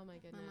 Oh, my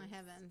goodness. Oh, my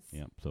heavens.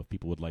 Yeah. So if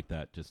people would like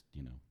that, just,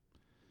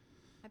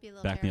 I'd be a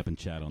little back me up and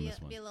chat on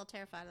this one. Be a little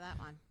terrified of that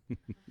one.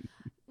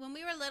 When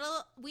we were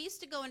little, we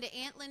used to go into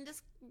Aunt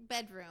Linda's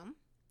bedroom.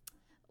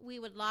 We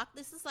would lock.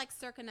 This is like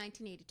circa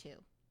 1982.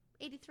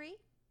 83?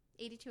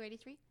 82,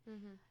 83?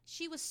 Mm-hmm.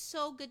 She was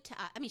so good to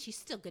us. I mean, she's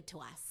still good to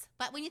us.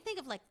 But when you think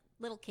of like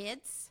little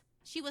kids,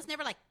 she was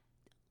never like,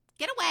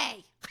 get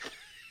away.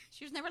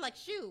 She was never like,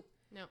 shoo.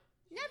 No.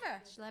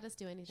 Never. She let us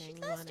do anything She we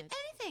let us do wanted.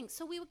 anything.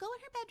 So we would go in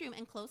her bedroom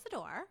and close the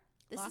door.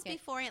 This Lock is it.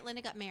 before Aunt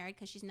Linda got married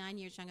because she's 9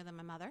 years younger than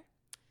my mother.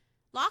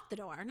 Lock the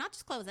door. Not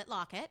just close it,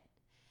 lock it.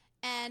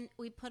 And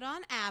we'd put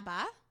on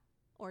ABBA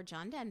or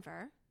John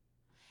Denver.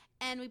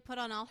 And we put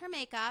on all her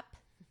makeup,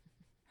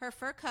 her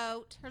fur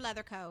coat, her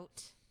leather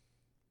coat,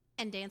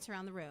 and dance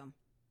around the room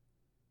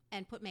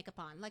and put makeup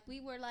on. Like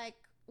we were like,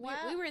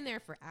 We were in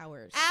there for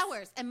hours.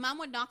 hours. And Mom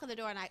would knock on the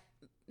door, and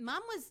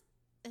Mom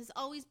has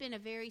always been a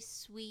very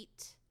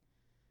sweet.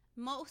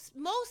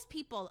 Most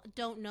people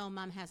don't know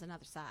Mom has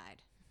another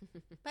side,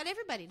 but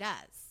everybody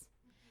does.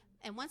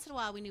 And once in a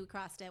while, we knew we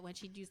crossed it when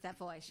she'd use that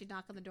voice. She'd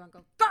knock on the door and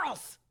go,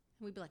 "Girls!"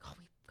 And we'd be like, "Oh,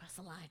 we crossed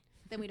the line."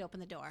 Then we'd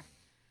open the door.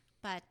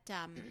 But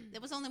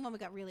it was only when we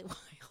got really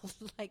wild,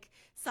 like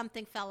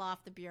something fell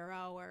off the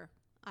bureau, or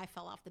I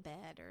fell off the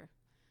bed, or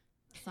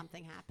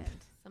something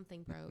happened.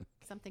 Something broke.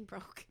 Something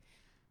broke.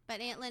 But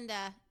Aunt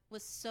Linda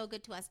was so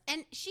good to us.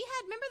 And she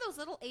had, remember those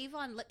little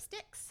Avon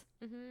lipsticks?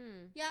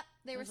 Mm-hmm. Yep,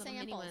 they were Those little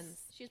mini samples. ones.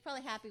 She was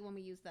probably happy when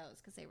we used those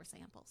because they were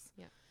samples.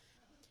 Yeah.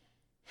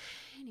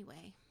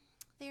 Anyway,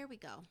 there we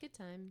go. Good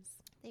times.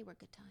 They were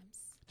good times.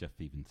 Jeff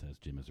even says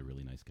Jim is a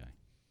really nice guy.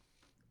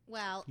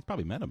 Well, He's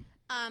probably met him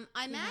I He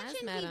has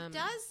imagine met he him.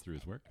 does. through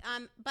his work.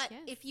 But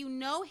Yes. if you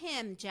know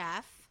him,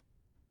 Jeff,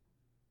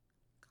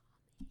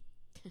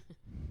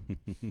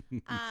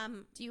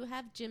 Do you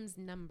have Jim's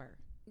number?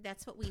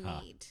 that's what we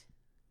Ah. need,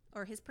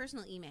 or his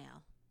personal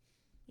email.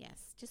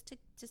 Yes, just to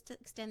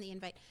extend the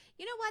invite.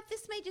 You know what?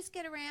 This may just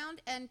get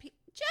around, and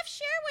Jeff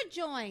Sherwood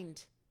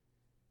joined.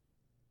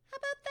 How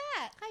about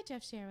that? Hi,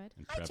 Jeff Sherwood.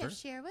 And Hi, Trevor? Jeff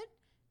Sherwood.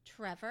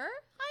 Trevor.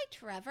 Hi,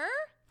 Trevor.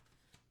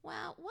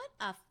 Wow, what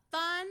a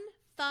fun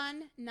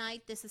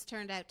night this has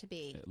turned out to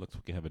be. It looks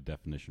like we have a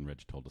definition.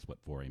 Reg told us what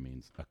foray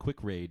means. A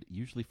quick raid,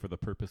 usually for the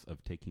purpose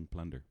of taking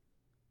plunder.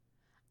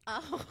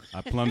 Oh,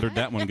 I plundered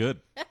that one good,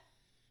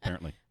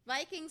 apparently.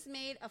 Vikings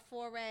made a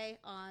foray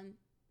on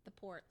the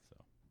port. So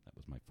that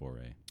was my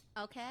foray.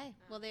 Okay,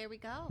 well, there we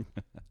go.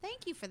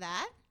 Thank you for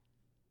that.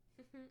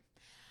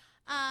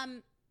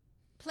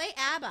 Play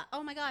ABBA.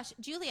 Oh my gosh,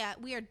 Julia,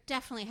 we are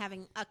definitely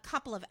having a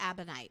couple of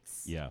ABBA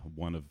nights. Yeah,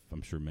 one of,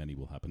 I'm sure many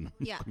will happen.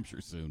 Yeah. I'm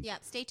sure soon. Yeah,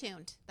 stay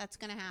tuned. That's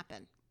going to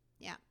happen.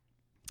 Yeah.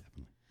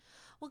 Definitely.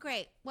 Well,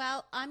 great.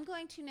 Well, I'm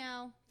going to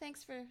now,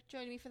 thanks for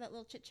joining me for that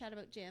little chit chat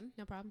about Jim.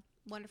 No problem.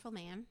 Wonderful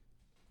man.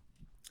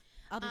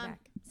 I'll be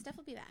back. Steph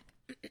will be back.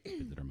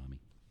 Visit our mommy.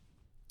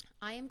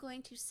 I am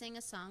going to sing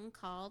a song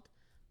called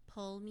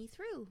Pull Me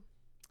Through.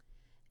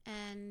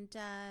 And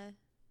I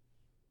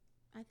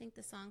think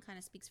the song kind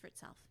of speaks for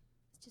itself.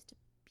 It's just a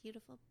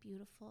beautiful,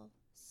 beautiful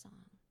song.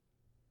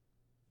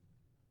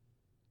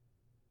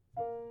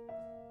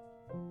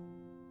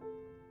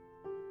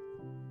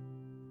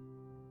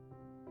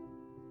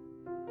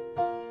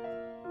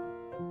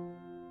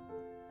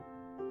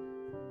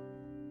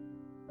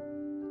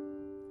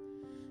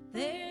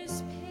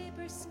 There's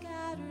paper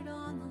scattered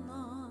on the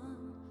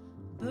lawn,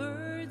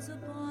 birds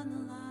upon the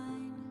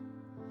line.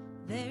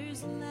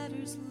 There's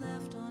letters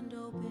left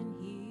unopened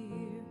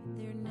here,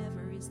 there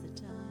never is the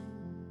time.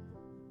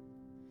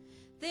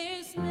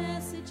 There's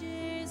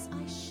messages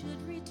I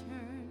should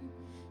return,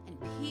 and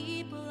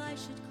people I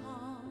should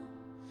call.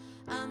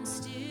 I'm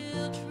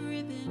still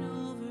tripping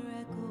over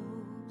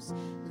echoes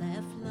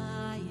left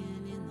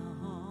lying in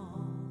the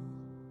hall.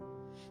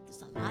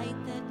 There's a light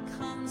that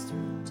comes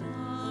through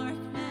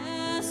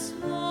darkness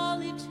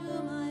slowly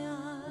to my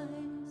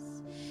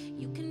eyes.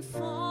 You can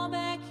fall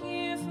back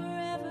here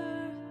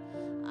forever,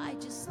 I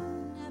just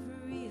never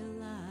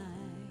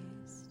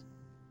realized.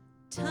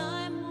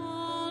 Time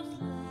won't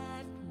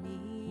let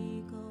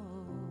me go.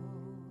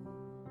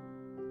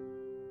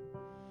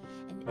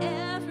 And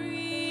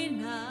every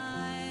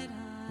night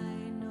I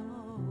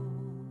know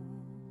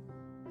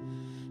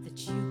that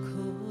you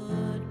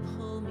could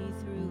pull me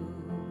through.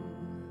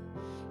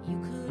 You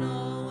could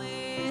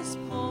always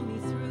pull me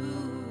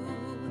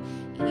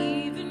through,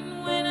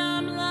 even when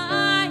I'm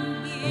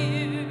lying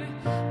here,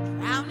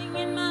 drowning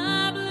in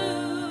my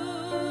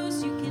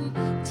blues. You can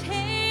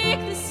take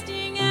the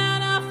sting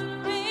out of the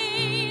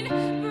rain,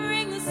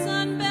 bring the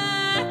sun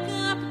back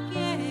up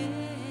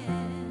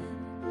again.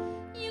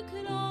 You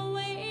could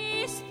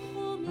always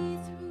pull me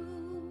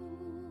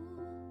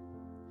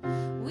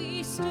through.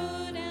 We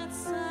stood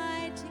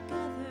outside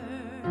together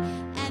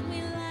and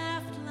we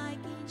laughed like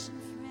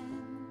ancient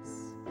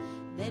friends.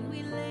 Then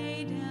we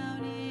lay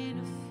down in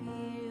a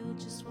field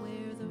just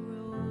where the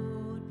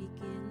road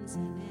begins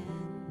and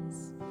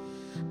ends.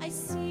 I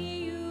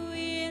see you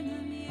in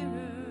the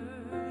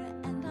mirror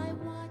and I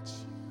watch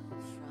you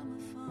from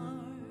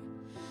afar.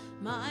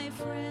 My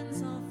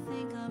friends all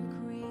think I'm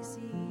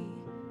crazy,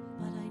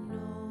 but I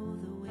know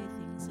the way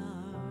things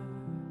are.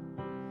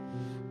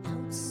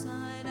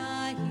 Outside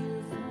I hear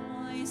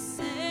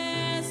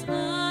voices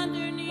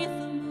underneath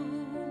the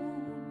moon,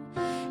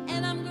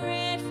 and I'm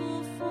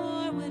grateful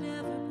for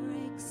whatever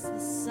breaks the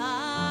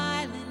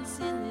silence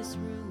in this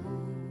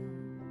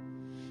room.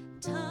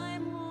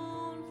 Time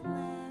won't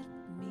let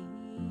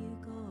me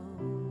go.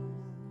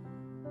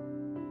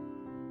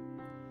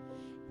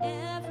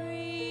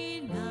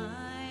 Every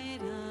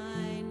night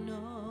I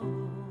know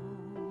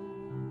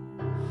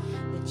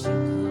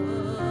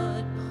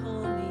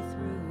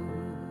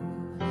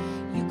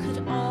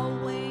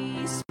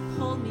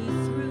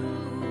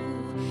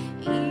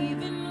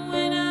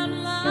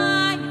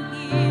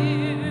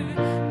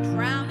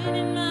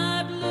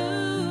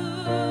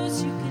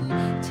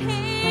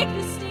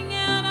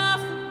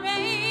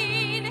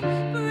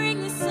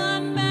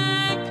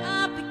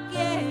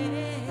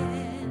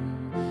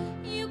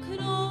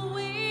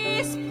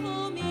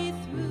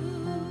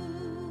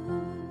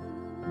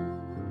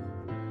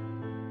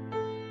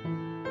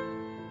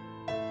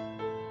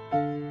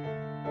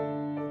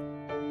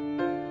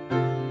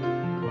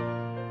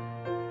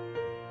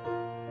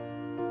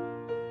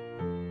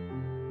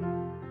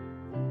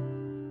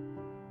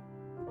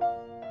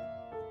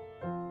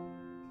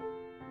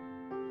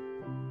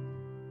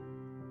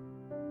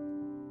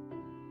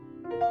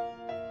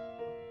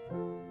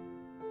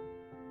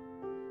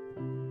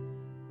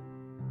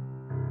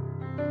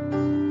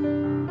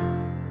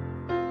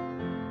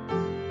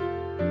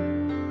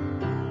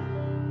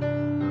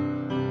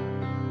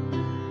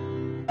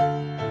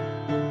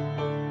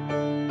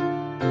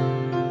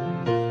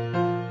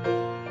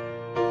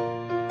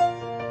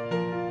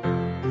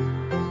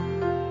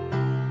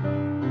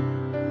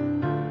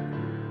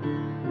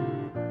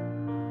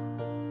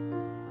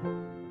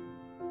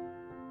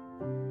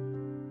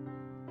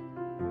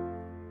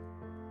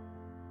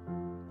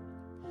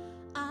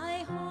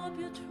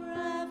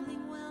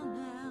traveling well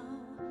now,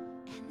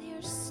 and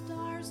there's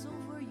stars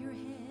over your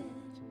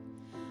head.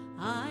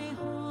 I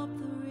hope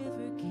the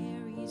river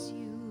carries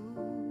you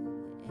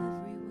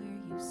everywhere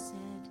you said.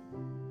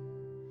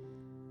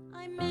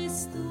 I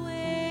miss the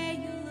way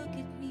you look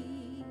at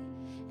me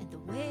and the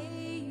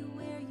way you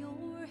wear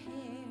your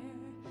hair.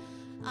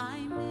 I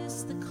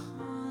miss the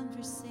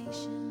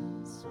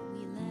conversations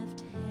we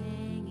left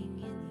hanging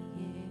in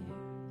the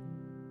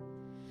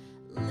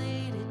air.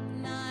 Late at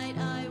night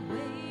I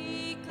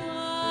wake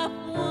up,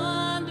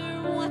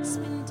 wonder what's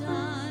been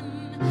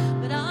done,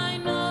 but I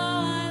know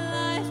our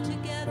life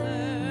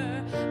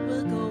together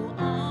will go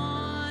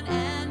on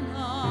and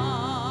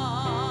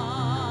on.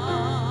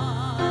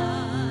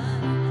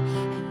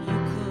 And you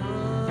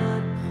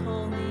could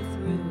pull me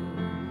through.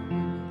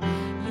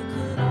 You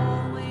could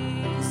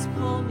always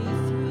pull me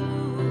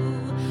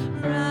through.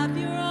 Wrap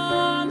your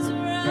arms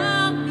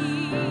around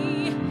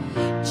me,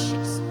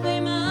 chase away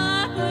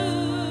my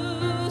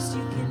blues.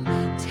 You can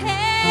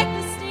take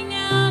the sting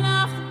out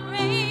of the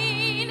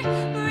rain,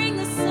 bring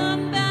the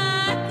sun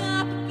back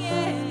up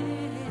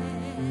again.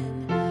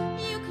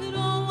 You could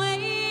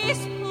always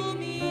pull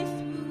me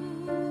through.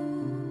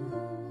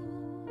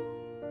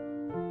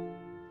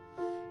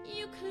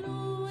 You could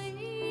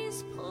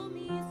always pull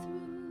me through.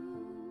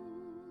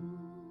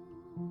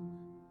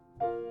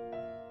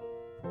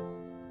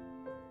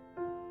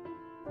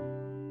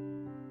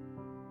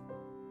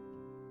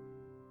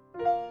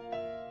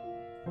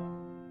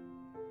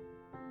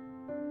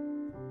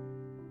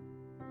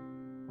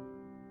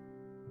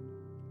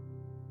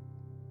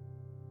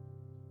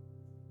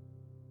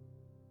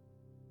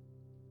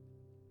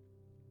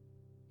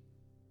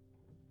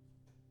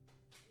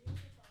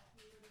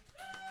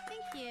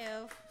 Thank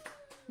you.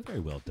 Very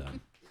well done.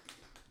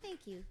 Thank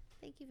you.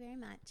 Thank you very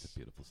much. It's a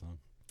beautiful song.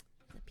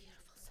 It's a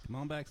beautiful song. Come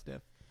on back,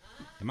 Steph.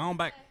 Come on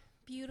back.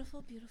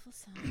 Beautiful, beautiful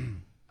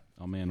song.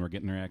 Oh, man, we're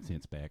getting our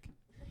accents back.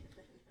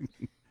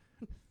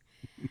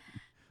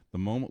 The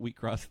moment we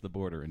crossed the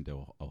border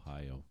into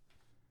Ohio,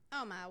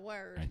 Oh, my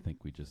word. I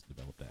think we just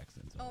developed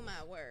accents. Oh,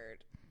 my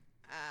word.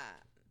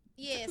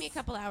 Yes. Took me a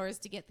couple hours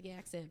to get the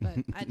accent, but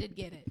I did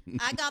get it.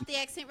 I got the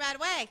accent right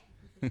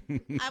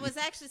away. I was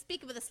actually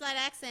speaking with a slight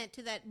accent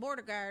to that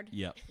border guard.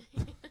 Yep.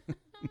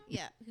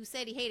 Yeah, who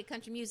said he hated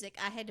country music.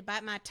 I had to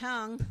bite my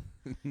tongue.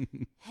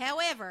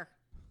 However,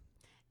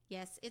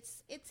 yes,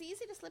 it's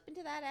easy to slip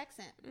into that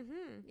accent.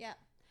 Mm-hmm. Yeah.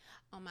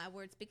 Oh, my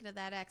word. Speaking of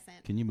that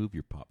accent. Can you move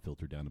your pop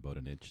filter down about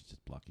an inch? It's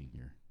just blocking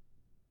your...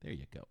 There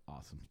you go.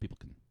 Awesome. People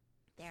can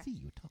There. see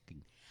you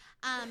talking.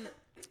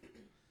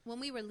 When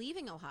we were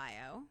leaving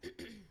Ohio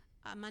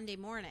Monday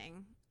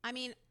morning, I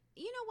mean,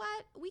 you know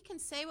what? We can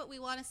say what we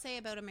want to say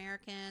about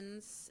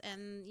Americans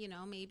and, you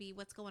know, maybe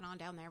what's going on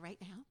down there right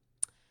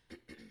now.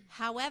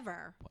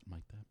 However, What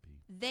might that be?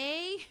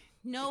 they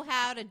know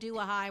how to do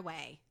a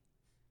highway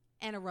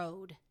and a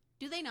road.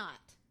 Do they not?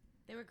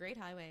 They were great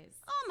highways.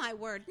 Oh, my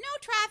word. No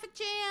traffic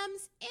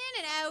jams, in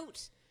and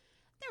out.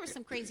 There were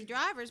some crazy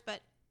drivers,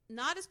 but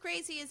not as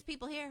crazy as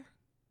people here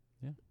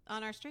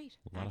on our street.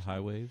 A lot of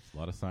highways, a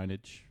lot of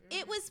signage.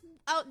 It was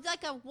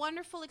like a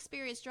wonderful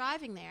experience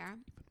driving there.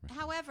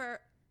 However,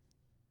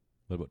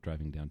 What about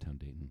driving downtown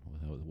Dayton?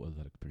 What was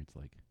that experience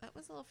like? that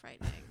was a little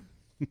frightening.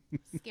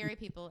 Scary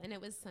people, and it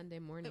was Sunday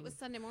morning. It was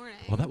Sunday morning.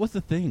 Well, that was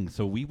the thing.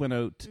 So we went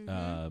out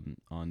Mhm.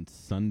 on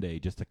Sunday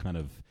just to kind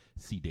of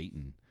see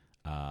Dayton,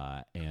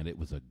 and it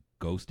was a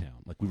ghost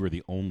town. Like, we were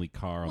the only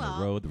car on Well,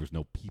 the road. There was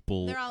no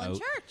people They're all out. in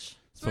church.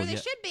 That's So, where they yeah,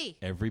 should be.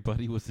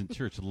 Everybody was in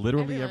church.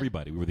 Literally Everyone.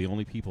 everybody. We were the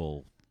only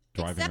people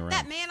driving Except around.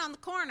 that man on the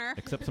corner.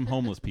 Except some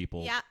homeless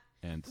people Yeah.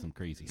 and some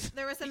crazies.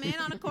 There was a man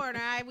on a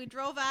corner. We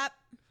drove up.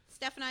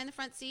 Steph and I in the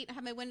front seat. I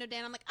had my window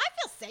down. I'm like, I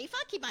feel safe.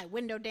 I'll keep my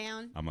window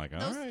down. I'm like, all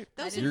Those- right.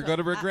 those who- You're going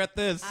to regret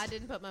this. I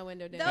didn't put my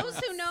window down. Those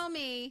who know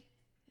me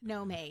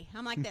know me.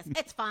 I'm like this.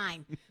 It's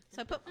fine.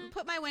 So I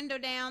put my window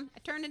down. I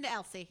turned into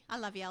Elsie. I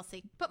love you,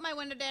 Elsie. Put my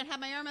window down, had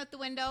my arm out the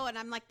window, and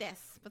I'm like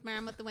this with my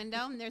arm out the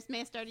window. And there's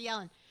man started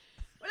yelling,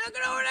 "Well, look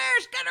at over there.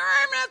 She's got her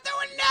arm out the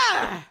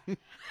window."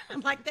 I'm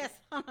like this.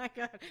 Oh, my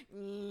God.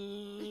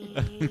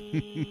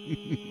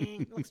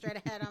 Look straight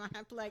ahead.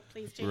 I'm like,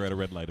 please change. We're at a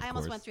red light, of I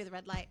almost course. went through the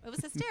red light. It was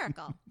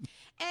hysterical.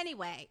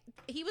 Anyway,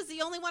 he was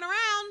the only one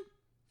around.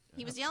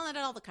 He was yelling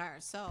at all the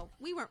cars, so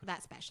we weren't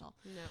that special.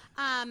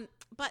 No.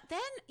 But then,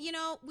 you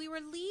know, we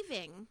were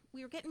leaving.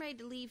 We were getting ready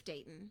to leave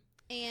Dayton.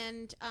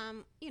 And,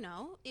 you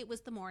know, it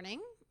was the morning.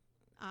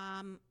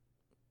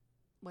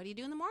 What do you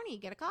do in the morning? You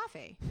get a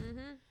coffee. Mm-hmm.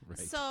 Right.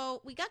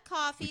 So we got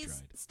coffees.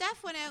 tried.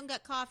 Steph went out and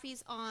got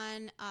coffees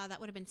on, that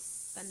would have been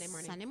Sunday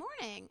morning. Sunday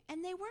morning.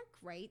 And they weren't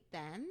great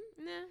then.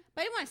 Nah.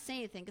 But I didn't want to say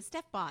anything because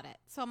Steph bought it.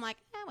 So I'm like,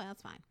 well,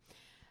 it's fine.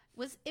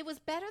 It was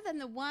better than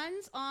the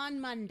ones on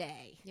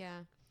Monday. Yeah.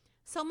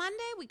 So Monday,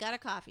 we got our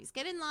coffees.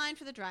 Get in line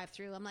for the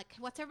drive-thru. I'm like,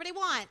 what's everybody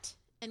want?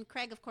 And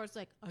Craig, of course,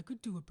 like, I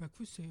could do a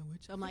breakfast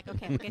sandwich. I'm like,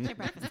 okay, we'll get you a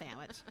breakfast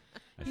sandwich.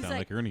 I he's sound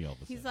like- like Ernie all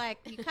of a He's sudden. like,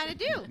 you kind of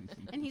do.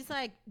 And he's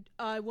like,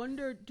 I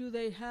wonder, do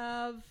they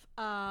have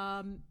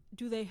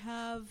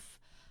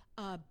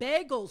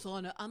bagels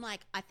on it. I'm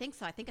like, I think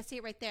so. I think I see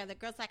it right there. The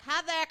girl's like,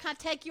 hi there, can I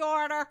take your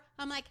order?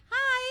 I'm like,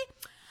 hi.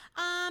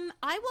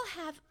 I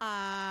will have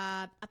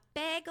a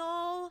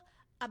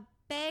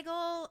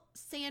bagel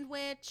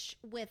sandwich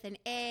with an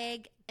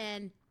egg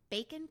and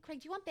bacon.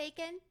 Craig, do you want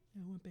bacon?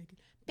 I want bacon.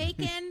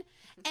 Bacon,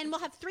 and we'll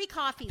have 3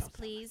 coffees,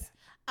 please.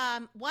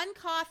 1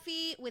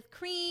 coffee with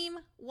cream,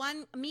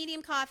 1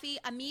 medium coffee,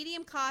 a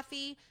medium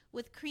coffee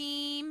with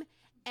cream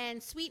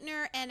and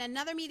sweetener, and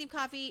another medium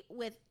coffee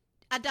with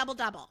a double.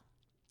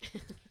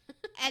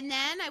 And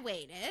then I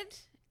waited,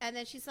 and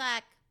then she's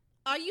like,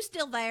 are you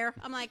still there?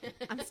 I'm like,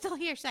 I'm still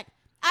here. She's like,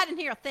 I didn't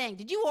hear a thing.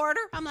 Did you order?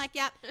 I'm like,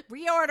 yeah,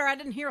 reorder. I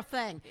didn't hear a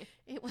thing.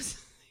 It was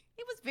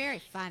very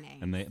funny.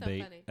 And they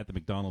funny. at the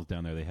McDonald's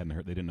down there, they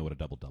didn't know what a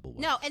double was.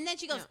 No, and then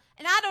she goes,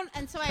 No.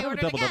 and so I Can I have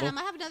a ordered again. double-double? I'm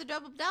gonna have another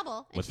double,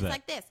 and What's she's that?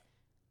 like this.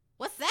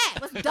 What's that?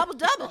 What's double?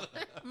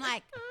 I'm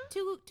like,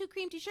 two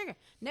cream, 2 sugar.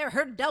 Never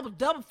heard of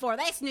double before.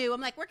 That's new.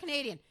 I'm like, we're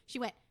Canadian. She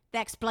went,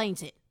 that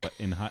explains it. But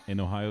in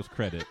Ohio's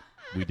credit,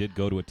 we did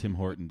go to a Tim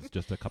Hortons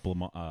just a couple of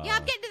Yeah,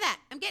 I'm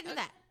getting to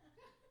that.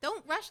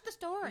 Don't rush the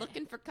story.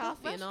 Looking for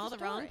coffee rush in all the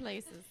the wrong story.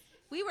 places.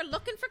 We were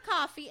looking for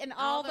coffee in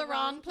all the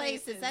wrong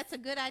places. That's a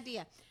good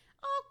idea.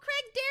 Oh,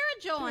 Craig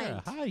Dara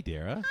joined. Hi,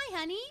 Dara. Hi,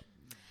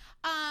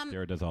 honey.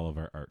 Dara does all of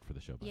our art for the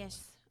show. By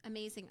Yes,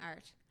 amazing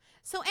art.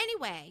 So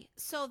anyway,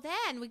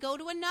 then we go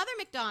to another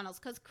McDonald's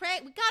because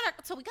Craig, we got our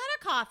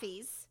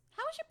coffees.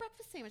 How was your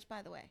breakfast sandwich,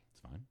 by the way? It's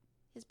fine.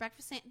 His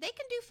breakfast sandwich. They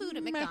can do food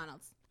at Meh.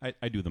 McDonald's.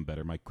 I do them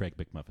better. My Craig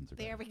McMuffins are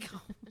There better. we go.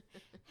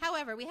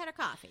 However, we had our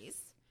coffees,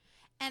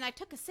 and I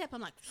took a sip.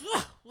 I'm like,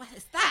 what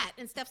is that?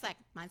 And Steph's like,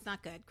 mine's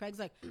not good. Craig's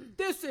like,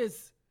 this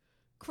is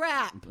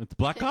crap. It's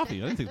black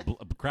coffee. I didn't say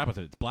crap. I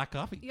said it's black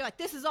coffee. You're like,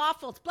 this is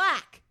awful. It's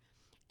black.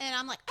 And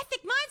I'm like, I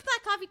think mine's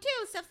black coffee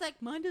too. Steph's like,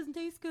 mine doesn't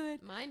taste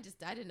good. Mine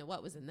I didn't know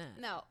what was in that.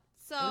 No.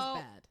 So was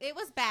bad. It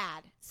was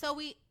bad. So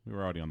We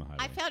were already on the highway.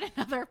 I found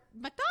another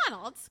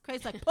McDonald's.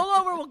 Craig's like, pull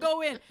over, we'll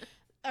go in.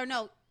 Or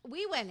no,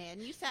 we went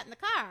in. You sat in the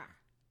car.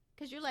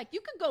 Because you're like, you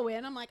can go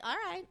in. I'm like, all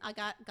right. I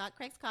got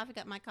Craig's coffee,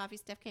 got my coffee.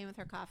 Steph came with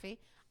her coffee.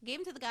 Gave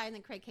him to the guy, and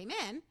then Craig came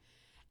in.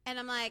 And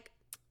I'm like,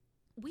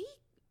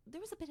 there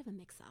was a bit of a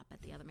mix-up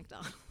at the other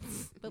McDonald's.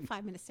 About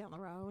 5 minutes down the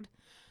road.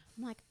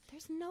 I'm like,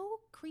 there's no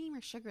cream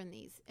or sugar in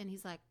these. And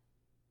he's like,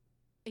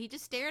 he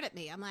just stared at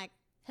me. I'm like,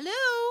 hello?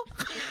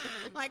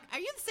 I'm like, are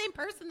you the same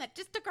person that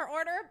just took our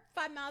order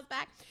 5 miles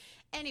back?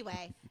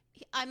 Anyway,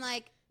 I'm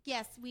like,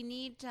 yes, we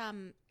need,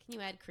 Can you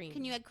add cream?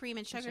 can you add cream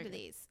and sugar to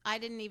these? I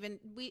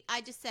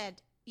just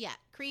said, yeah,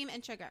 cream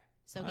and sugar.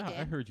 So he did.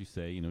 I heard you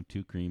say,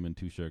 2 cream and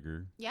 2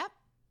 sugar. Yep.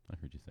 I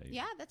heard you say.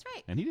 Yeah, that's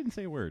right. And he didn't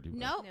say a word.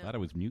 No. I thought I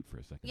was mute for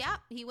a second. Yeah,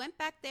 he went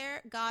back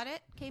there, got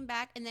it, came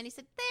back, and then he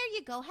said, there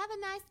you go, have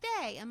a nice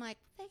day. I'm like,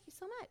 thank you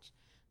so much.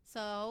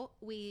 So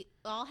we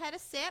all had a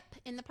sip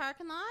in the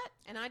parking lot.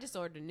 And I just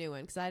ordered a new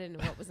one because I didn't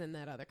know what was in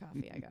that other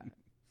coffee I got.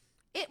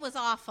 It was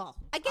awful.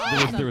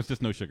 Again, There was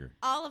just no sugar.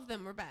 All of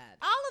them were bad.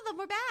 all of them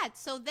were bad.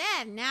 So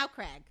then, now,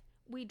 Craig,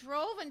 we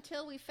drove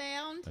until we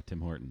found At Tim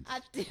Hortons.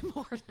 a Tim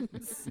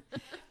Hortons.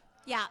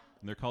 Yeah,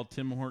 And they're called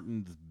Tim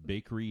Hortons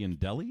Bakery and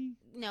Deli?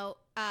 no,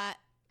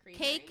 Creamery?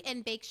 cake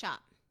and bake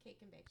shop. Cake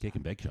and bake. Cake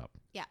and Bake Shop.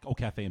 Yeah. Oh,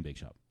 Cafe and Bake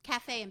Shop.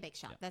 Cafe and bake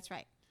shop. That's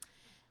right.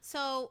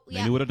 So, They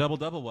yeah, knew what a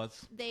double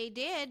was. they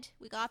did.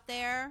 We got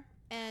there,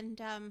 and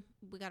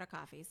we got our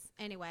coffees.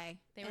 Anyway,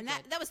 They were and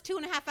good. that was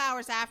 2.5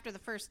 hours after the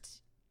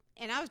first,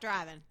 and I was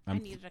driving. I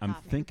needed a I'm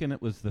coffee. thinking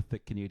it was the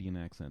thick Canadian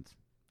accents.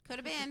 Could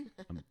have been.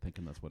 I'm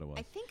thinking that's what it was.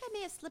 I think I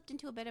may have slipped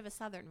into a bit of a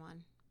southern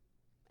one.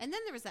 And then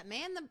there was that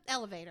man in the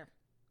elevator.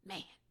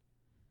 Man,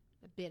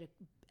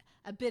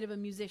 a bit of a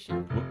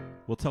musician.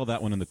 We'll tell that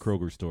one in the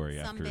Kroger story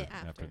Some after bit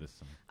after after. this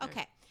song.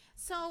 Okay.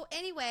 So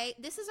anyway,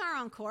 this is our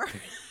encore.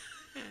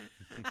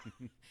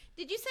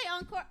 Did you say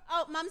encore?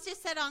 Oh, Mom's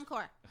just said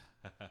encore.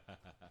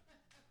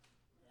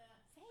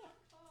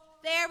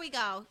 There we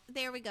go.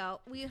 There we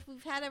go. We've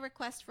had a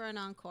request for an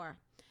encore.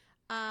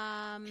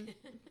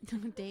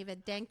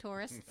 David, dang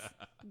tourists.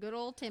 Good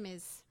old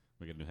Timmy's.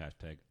 We got a new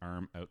hashtag,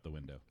 arm out the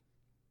window.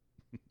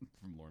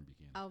 From Lauren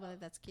Buchanan. Oh, well,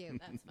 that's cute.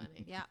 That's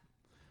funny. Yeah.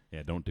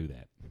 Yeah, don't do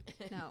that.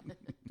 No,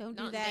 don't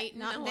do Not in that. Dayton,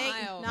 Not in Dayton.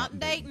 Ohio. Not in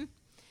Dayton.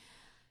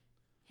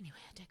 Anyway,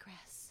 I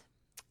digress.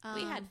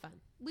 We had fun.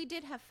 We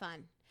did have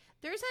fun.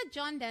 There's a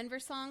John Denver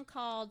song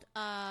called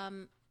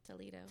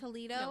Toledo.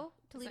 Toledo, No.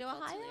 Is Toledo, that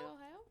called Ohio. Toledo, Ohio?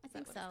 I Is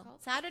think that so. what it's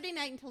called? Saturday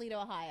night in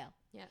Toledo, Ohio.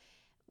 Yeah.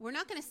 We're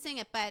not going to sing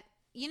it, but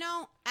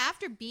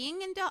after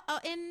being in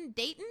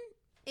Dayton,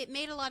 it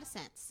made a lot of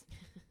sense.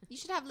 You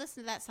should have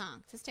listened to that song.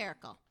 It's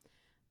hysterical.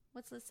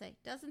 What's this say?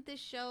 Doesn't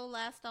this show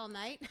last all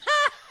night?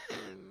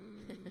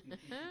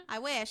 I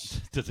wish.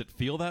 Does it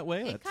feel that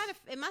way?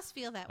 It must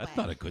feel that That's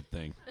way. not a good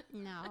thing.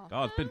 No,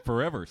 Oh, it's been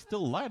forever.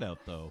 Still light out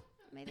though.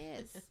 it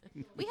is.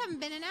 We haven't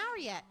been an hour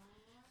yet.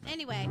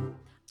 Anyway,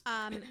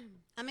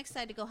 I'm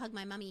excited to go hug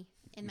my mummy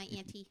and my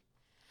auntie.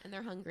 And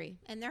they're hungry.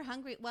 And they're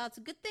hungry. Well, it's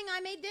a good thing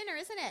I made dinner,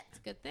 isn't it? It's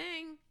a good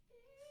thing.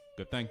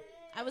 Good thing.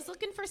 I was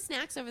looking for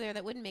snacks over there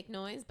that wouldn't make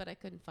noise, but I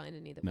couldn't find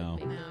any that No. would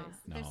make No, noise.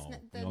 There's No,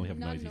 the we only have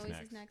noisy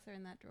non-noisy snacks. are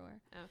in that drawer.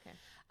 Okay.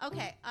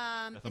 Okay,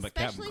 Nothing but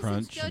Captain especially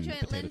since Crunch and Jojo and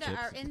potato Linda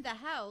chips. are in the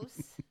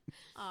house.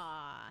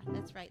 Ah,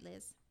 that's right,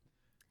 Liz.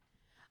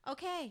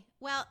 Okay,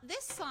 well,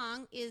 this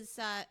song is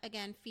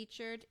again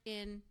featured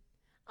in.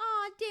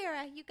 Aw,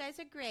 Dara, you guys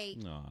are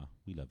great. Aw,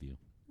 we love you.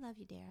 Love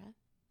you, Dara.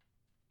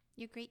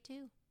 You're great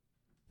too.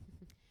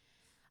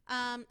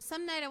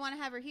 Some night I want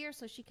to have her here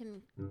so she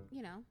can,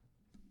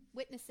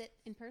 witness it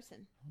in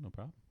person. Oh, no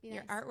problem. Be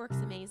Your nice. artwork's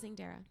amazing,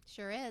 Dara.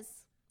 Sure is.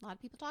 A lot of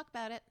people talk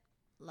about it.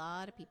 A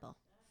lot of people.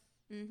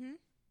 Mm-hmm.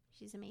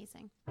 She's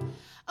amazing.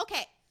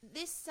 Okay,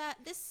 this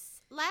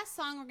last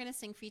song we're going to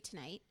sing for you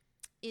tonight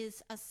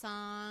is a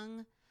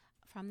song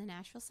from the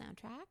Nashville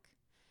soundtrack.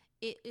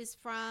 It is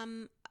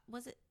from,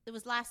 it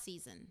was last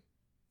season.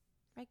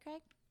 Right,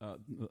 Craig?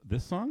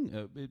 This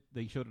song,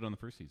 they showed it on the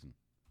first season.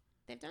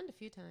 They've done it a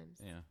few times.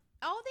 Yeah.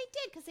 Oh, they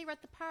did, because they were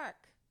at the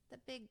park, the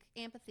big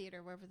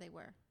amphitheater, wherever they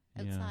were,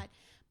 Yeah. outside.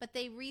 But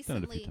they Done it a few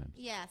recently, times.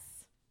 yes,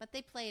 but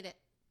they played it,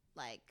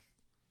 like,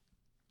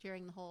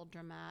 during the whole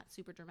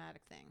super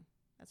dramatic thing.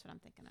 That's what I'm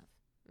thinking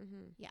of.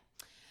 Mm-hmm.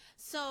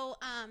 So,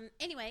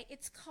 anyway,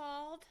 it's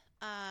called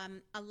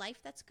A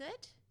Life That's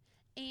Good.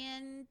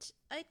 And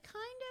it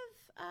kind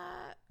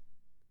of,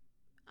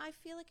 I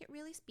feel like it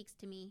really speaks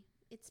to me.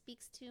 It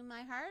speaks to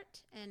my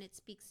heart, and it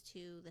speaks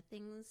to the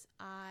things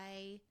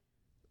I,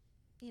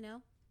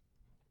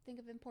 think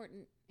of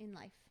important in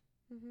life.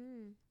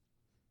 Mm-hmm.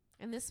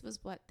 And this was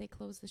what they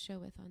closed the show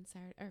with on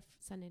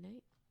Sunday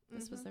night.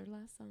 This was Mhm. their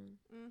last song.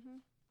 Mm-hmm.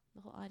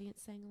 The whole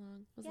audience sang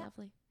along. It was Yeah.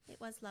 lovely. It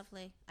was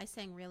lovely. I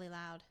sang really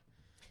loud.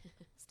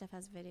 Steph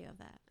has a video of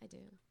that. I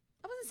do.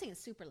 I wasn't singing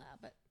super loud,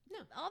 but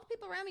No. all the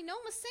people around me, no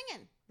one was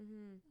singing.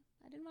 Mm-hmm.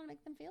 I didn't want to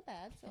make them feel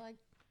bad, so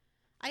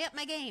I upped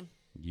my game.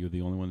 You're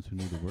the only ones who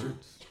knew the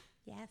words.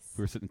 Yes. If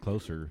we were sitting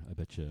closer, I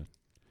bet you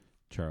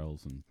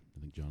Charles and I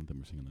think Jonathan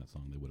were singing that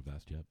song. They would have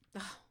asked you up.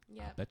 Oh,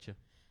 Yeah. I bet you.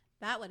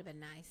 that would have been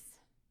nice.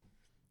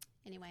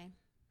 Anyway,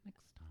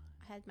 Next time.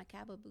 I had my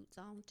cowboy boots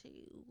on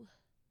too.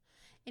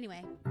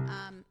 Anyway,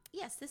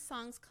 yes, this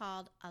song's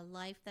called A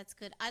Life That's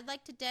Good. I'd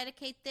like to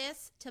dedicate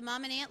this to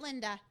Mom and Aunt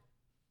Linda.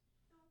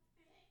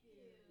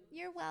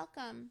 You're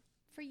welcome.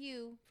 For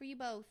you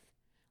both.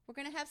 We're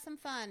going to have some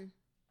fun.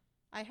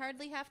 I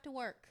hardly have to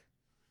work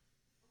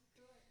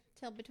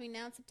till between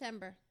now and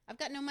September. I've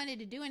got no money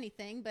to do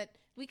anything, but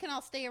we can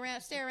all stay around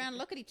and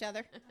look at each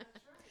other.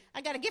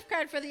 I got a gift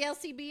card for the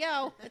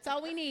LCBO. That's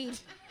all we need.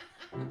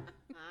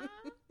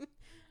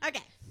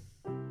 Okay.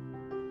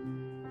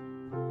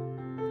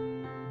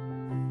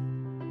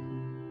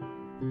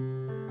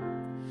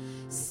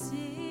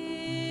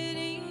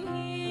 Sitting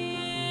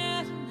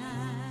here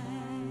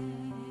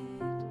tonight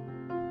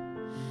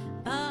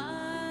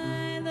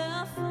by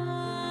the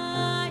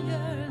firelight,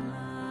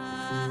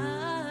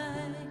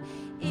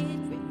 it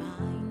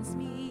reminds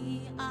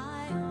me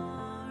I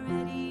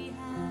already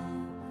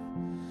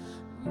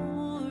have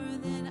more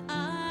than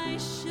I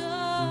should.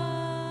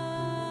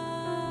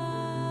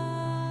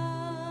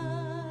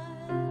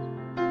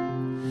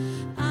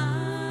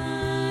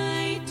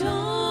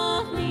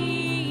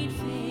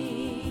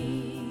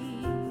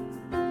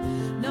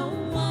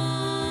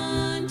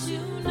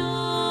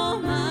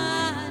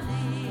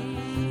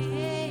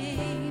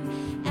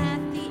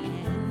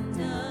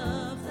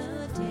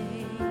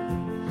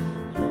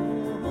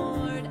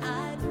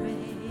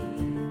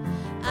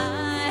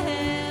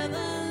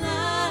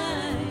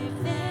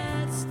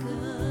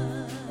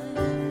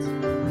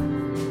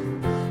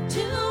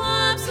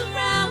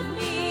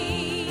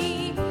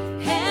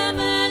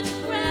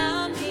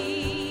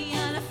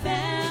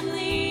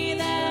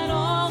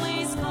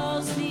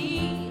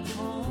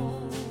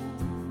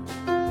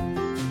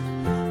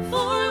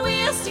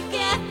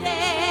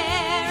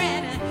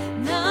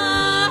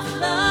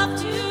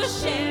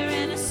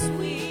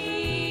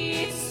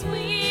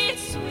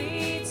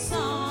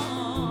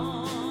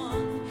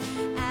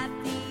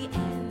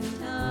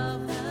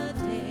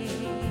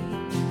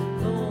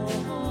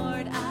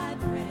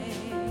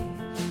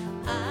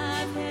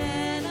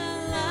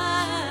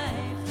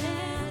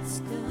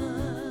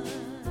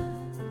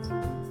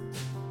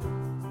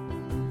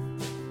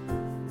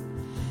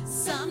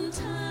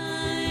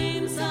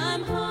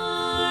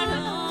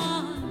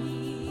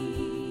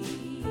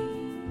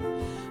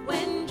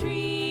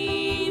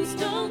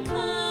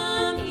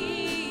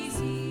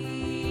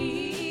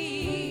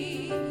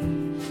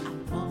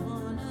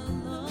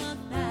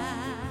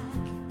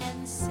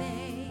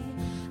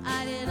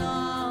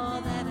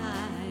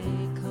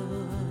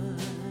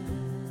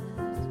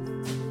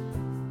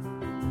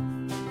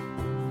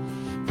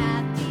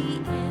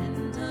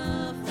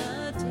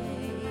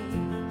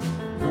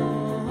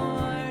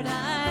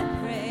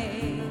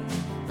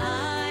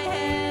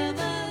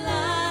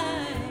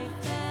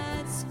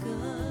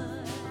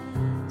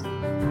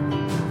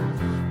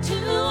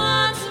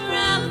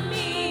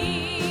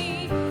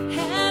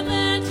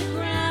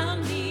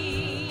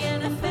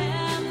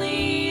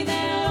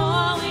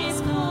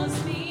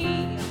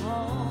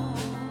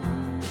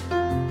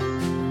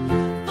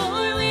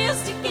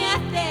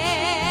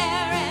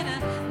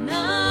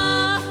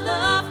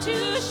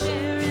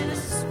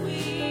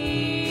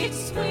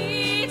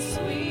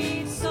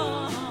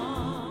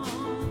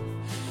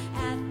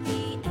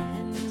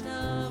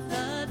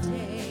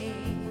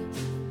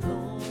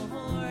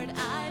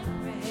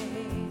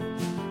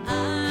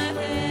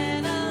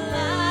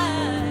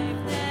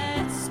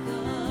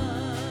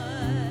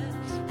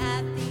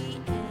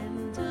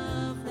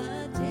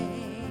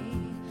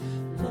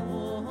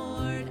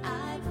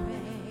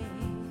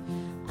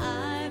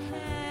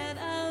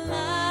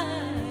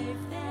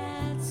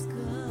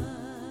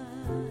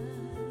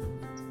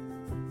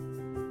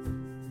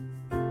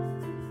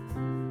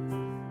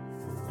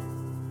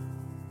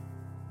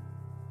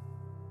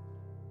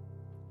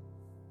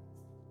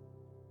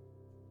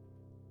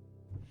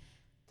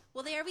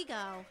 Well, there we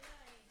go.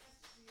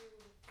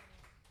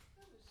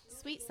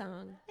 Sweet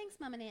song. Thanks,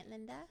 Mom and Aunt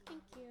Linda.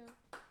 Thank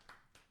you.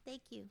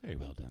 Thank you. Very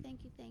well Thank you, done.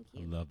 Thank you. Thank I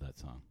you. love that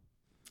song.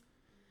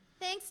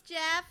 Thanks,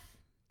 Jeff.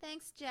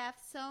 Thanks, Jeff,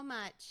 so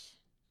much.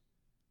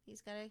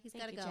 He's gotta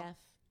Thank you, go. Jeff.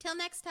 Till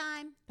next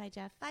time. Bye,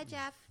 Jeff. Bye,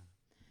 Jeff.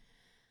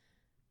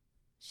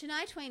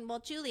 Shania Twain. Well,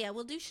 Julia,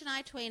 we'll do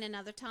Shania Twain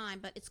another time,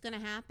 but it's going to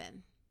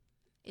happen.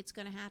 It's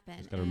going to happen.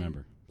 Just got to And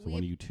remember. So we-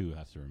 one of you two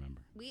has to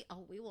remember. We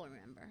will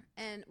remember.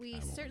 And we I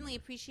won't certainly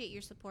remember. appreciate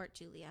your support,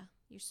 Julia.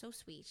 You're so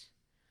sweet.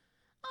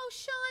 Oh,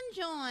 Sean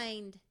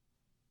joined.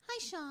 Hi,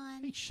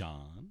 Sean. Hey,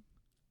 Sean.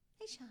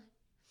 Hey,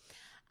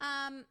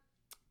 Sean.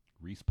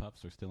 Reese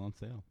Puffs are still on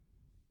sale.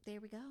 There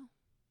we go.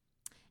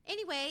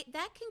 Anyway,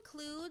 that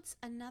concludes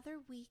another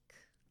week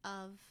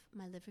of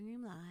my living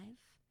room live.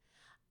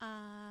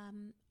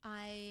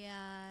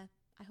 I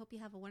hope you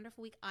have a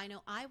wonderful week. I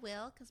know I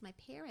will, because my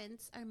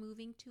parents are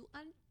moving to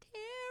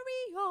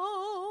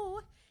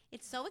Ontario.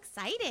 It's so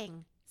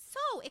exciting.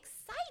 So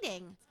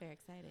exciting. It's very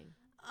exciting.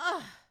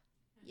 Oh,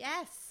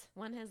 yes.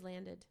 One has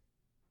landed.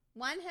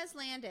 One has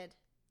landed.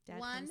 Dad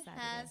One comes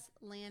Saturday. has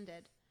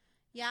landed.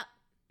 Yep.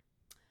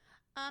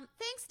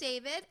 Thanks,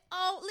 David.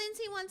 Oh,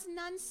 Lindsay wants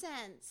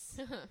nonsense.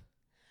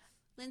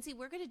 Lindsay,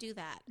 we're going to do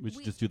that. We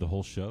should just do the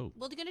whole show.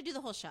 We're going to do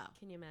the whole show.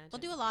 Can you imagine? We'll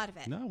do a lot of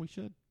it. No, we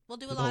should. We'll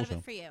do Do a the lot whole of it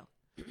show. for you.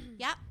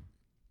 Yep.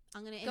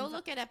 I'm going to Go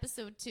look at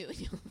episode 2. And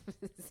you'll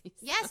see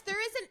Yes, there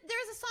is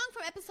a song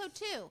from episode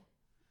 2.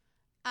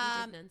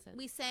 did nonsense.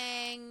 We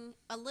sang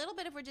a little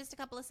bit of We're Just a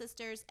Couple of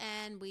Sisters,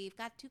 and we've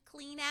got to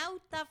clean out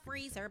the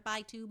freezer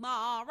by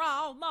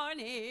tomorrow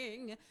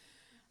morning.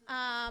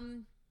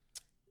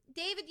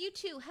 David, you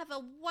too have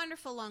a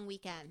wonderful long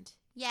weekend.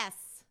 Yes,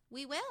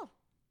 we will.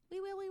 We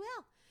will.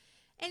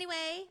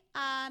 Anyway,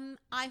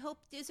 I hope,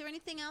 is there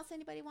anything else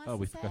anybody wants Oh, to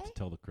we say? forgot to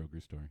tell the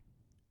Kroger story.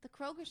 The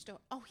Kroger store.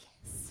 Oh,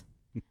 yes.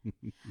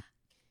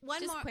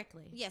 One Just more.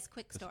 quickly. Yes,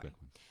 quick Just a story. quick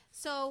one.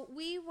 So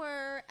we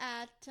were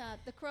at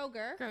the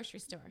Kroger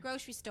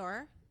Grocery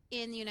store.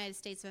 in the United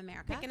States of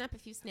America. Picking up a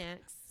few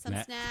snacks. Some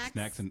snacks.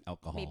 Snacks and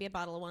alcohol. Maybe a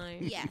bottle of wine.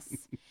 Yes.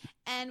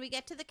 And we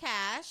get to the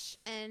cash,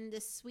 and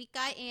this sweet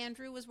guy,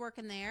 Andrew, was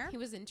working there. He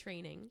was in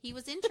training. He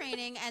was in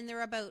training, and there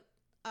were about,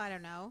 I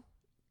don't know,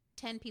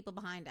 10 people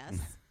behind us.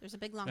 There's a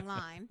big, long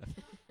line.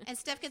 And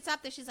Steph gets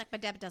up there. She's like, my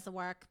debit doesn't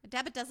work. My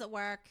debit doesn't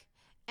work.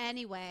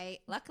 Anyway,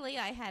 Luckily,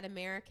 I had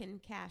American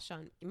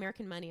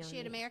money on she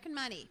had me. American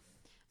money.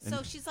 So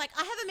And- she's like,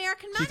 I have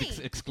American money. She's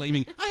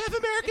exclaiming, I have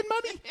American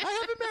money!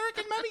 I have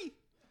American money!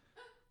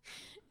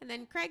 And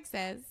then Craig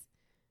says,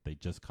 They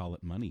just call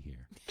it money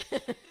here.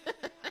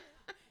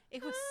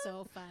 It was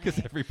so funny. Because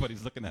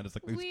everybody's looking at us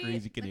like these We-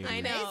 crazy Canadians.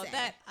 I know Amazing.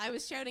 that I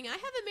was shouting, I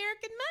have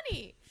American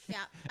money. Yeah.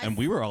 And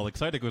we were all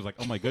excited because like,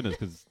 oh my goodness,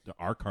 because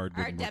our card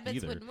Our wouldn't work debits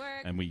either. wouldn't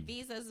work. And we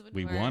Visas wouldn't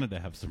we work. wanted to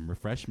have some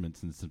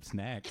refreshments and some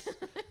snacks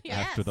Yes.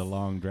 after the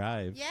long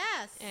drive.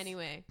 Yes.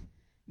 Anyway,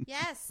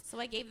 Yes. so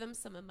I gave them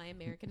some of my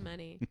American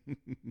money.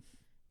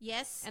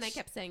 Yes. And I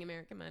kept saying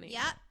American money.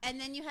 Yeah. And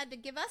then you had to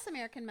give us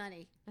American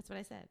money. That's what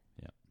I said.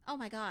 Oh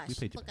my gosh. We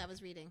paid you Look, back. I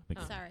was reading. Thank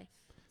you. Sorry.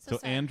 So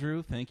sorry.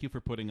 Andrew, thank you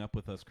for putting up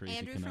with us, crazy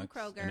Andrew from Canucks,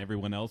 Kroger. and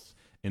everyone else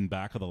in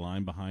back of the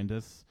line behind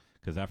us.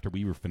 Because after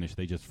we were finished,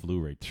 they just flew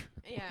right through.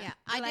 Yeah. Yeah,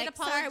 I They're did like,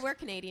 apologize. Sorry, we're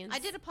Canadians. I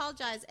did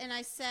apologize, and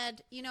I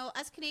said, you know,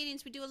 us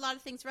Canadians, we do a lot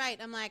of things right.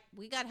 I'm like,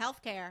 we got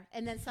health care.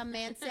 And then some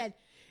man said,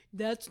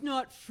 that's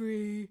not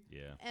free.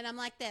 Yeah. And I'm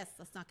like this.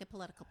 Let's not get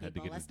political, Had to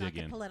people. get Let's to not dig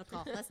get in.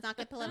 political. Let's not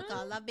get political.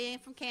 I love being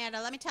from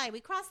Canada. Let me tell you, we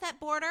crossed that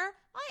border.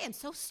 I am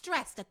so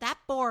stressed at that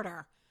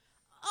border.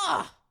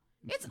 Ugh.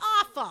 It's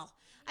awful.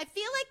 I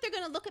feel like they're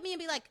going to look at me and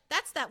be like,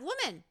 that's that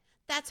woman.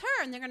 That's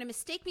her. And they're going to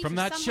mistake me From for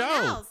that someone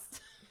show. else.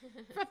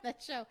 From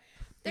that show.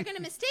 They're going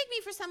to mistake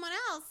me for someone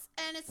else,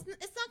 and it's not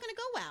going to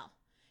go well.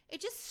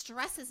 It just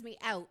stresses me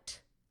out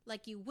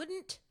like you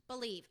wouldn't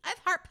believe. I have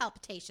heart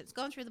palpitations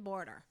going through the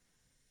border.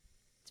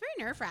 It's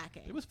very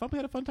nerve-wracking. It was fun. We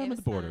had a fun time It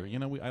at the was border. fun. You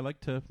know, I like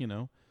to,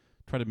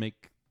 try to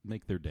make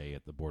their day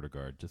at the border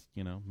guard. Just,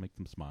 make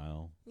them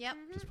smile, Yep.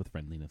 just with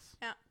friendliness.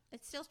 Yeah.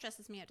 It still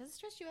stresses me out. Does it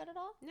stress you out at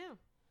all? No.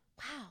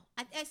 Wow.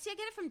 I see. I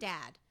get it from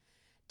Dad.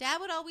 Dad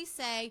would always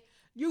say,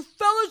 "You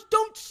fellas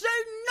don't say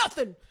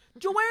nothing.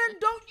 Joanne,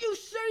 don't you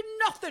say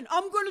nothing.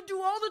 I'm going to do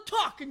all the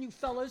talking, you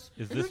fellas."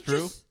 Is And this you true?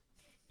 just-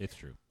 It's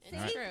true. It's All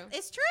right. true.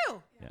 It's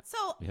true. Yeah.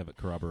 So We have it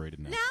corroborated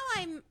now. now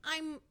I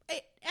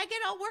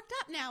get all worked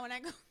up now when I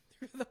go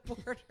through the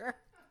border.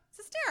 It's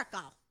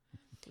hysterical.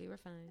 We were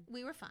fine.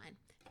 We were fine.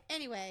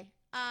 Anyway,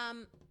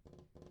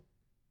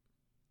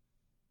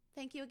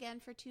 thank you again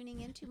for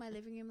tuning in to my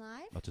living room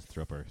live. I'll just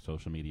throw up our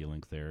social media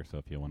links there. So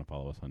if you want to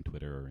follow us on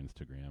Twitter or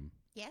Instagram,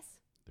 Yes.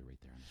 they're right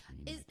there on the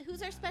screen.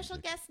 Who's our special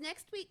guest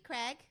next week,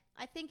 Craig?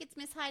 I think it's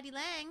Miss Heidi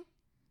Lang.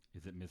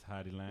 Is it Miss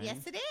Heidi Lang?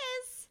 Yes, it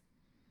is.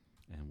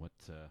 And what?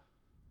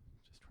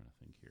 Just trying to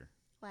think here.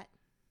 What?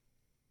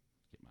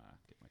 Get my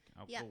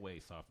I'll Yeah. go away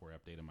software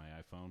update on my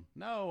iPhone.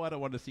 No, I don't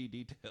want to see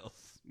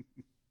details.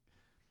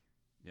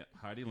 Yeah,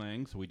 Heidi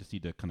Lang. So we just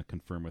need to kind of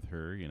confirm with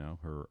her,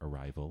 her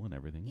arrival and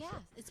everything. Yes, So,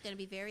 it's going to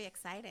be very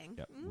exciting.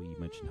 yeah, we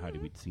mentioned Heidi.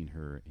 We'd seen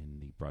her in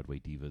the Broadway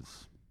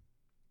Divas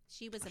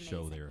She was amazing.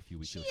 show there a few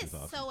weeks She ago. is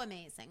awesome. so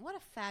amazing. What a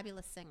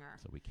fabulous singer.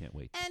 So we can't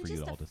wait And for you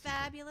just all a to see her.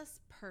 fabulous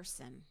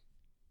person.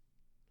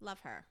 Love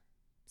her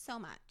so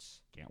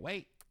much. Can't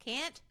wait.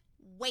 Can't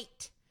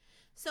wait.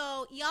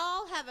 So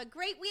y'all have a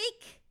great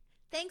week.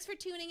 Thanks for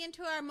tuning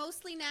into our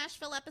Mostly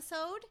Nashville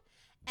episode.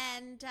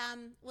 And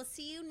we'll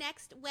see you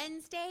next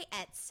Wednesday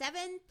at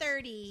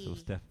 7:30. So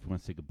Steph, if you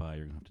want to say goodbye,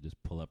 you're going to have to just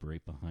pull up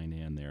right behind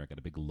Ann there. I got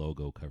a big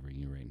logo covering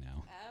you right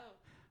now. Oh.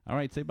 All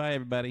right, say bye,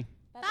 everybody.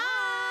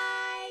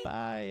 Bye.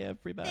 Bye,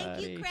 everybody.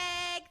 Thank you,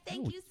 Craig.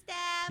 Thank Oh, you,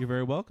 Steph. You're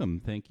very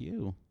welcome. Thank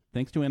you.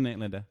 Thanks to Aunt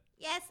Linda.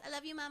 Yes, I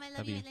love you, Mom. I love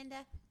Love you, you. Aunt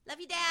Linda. Love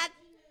you, Dad.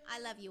 I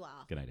love you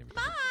all. Good night,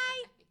 everybody.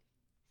 Bye.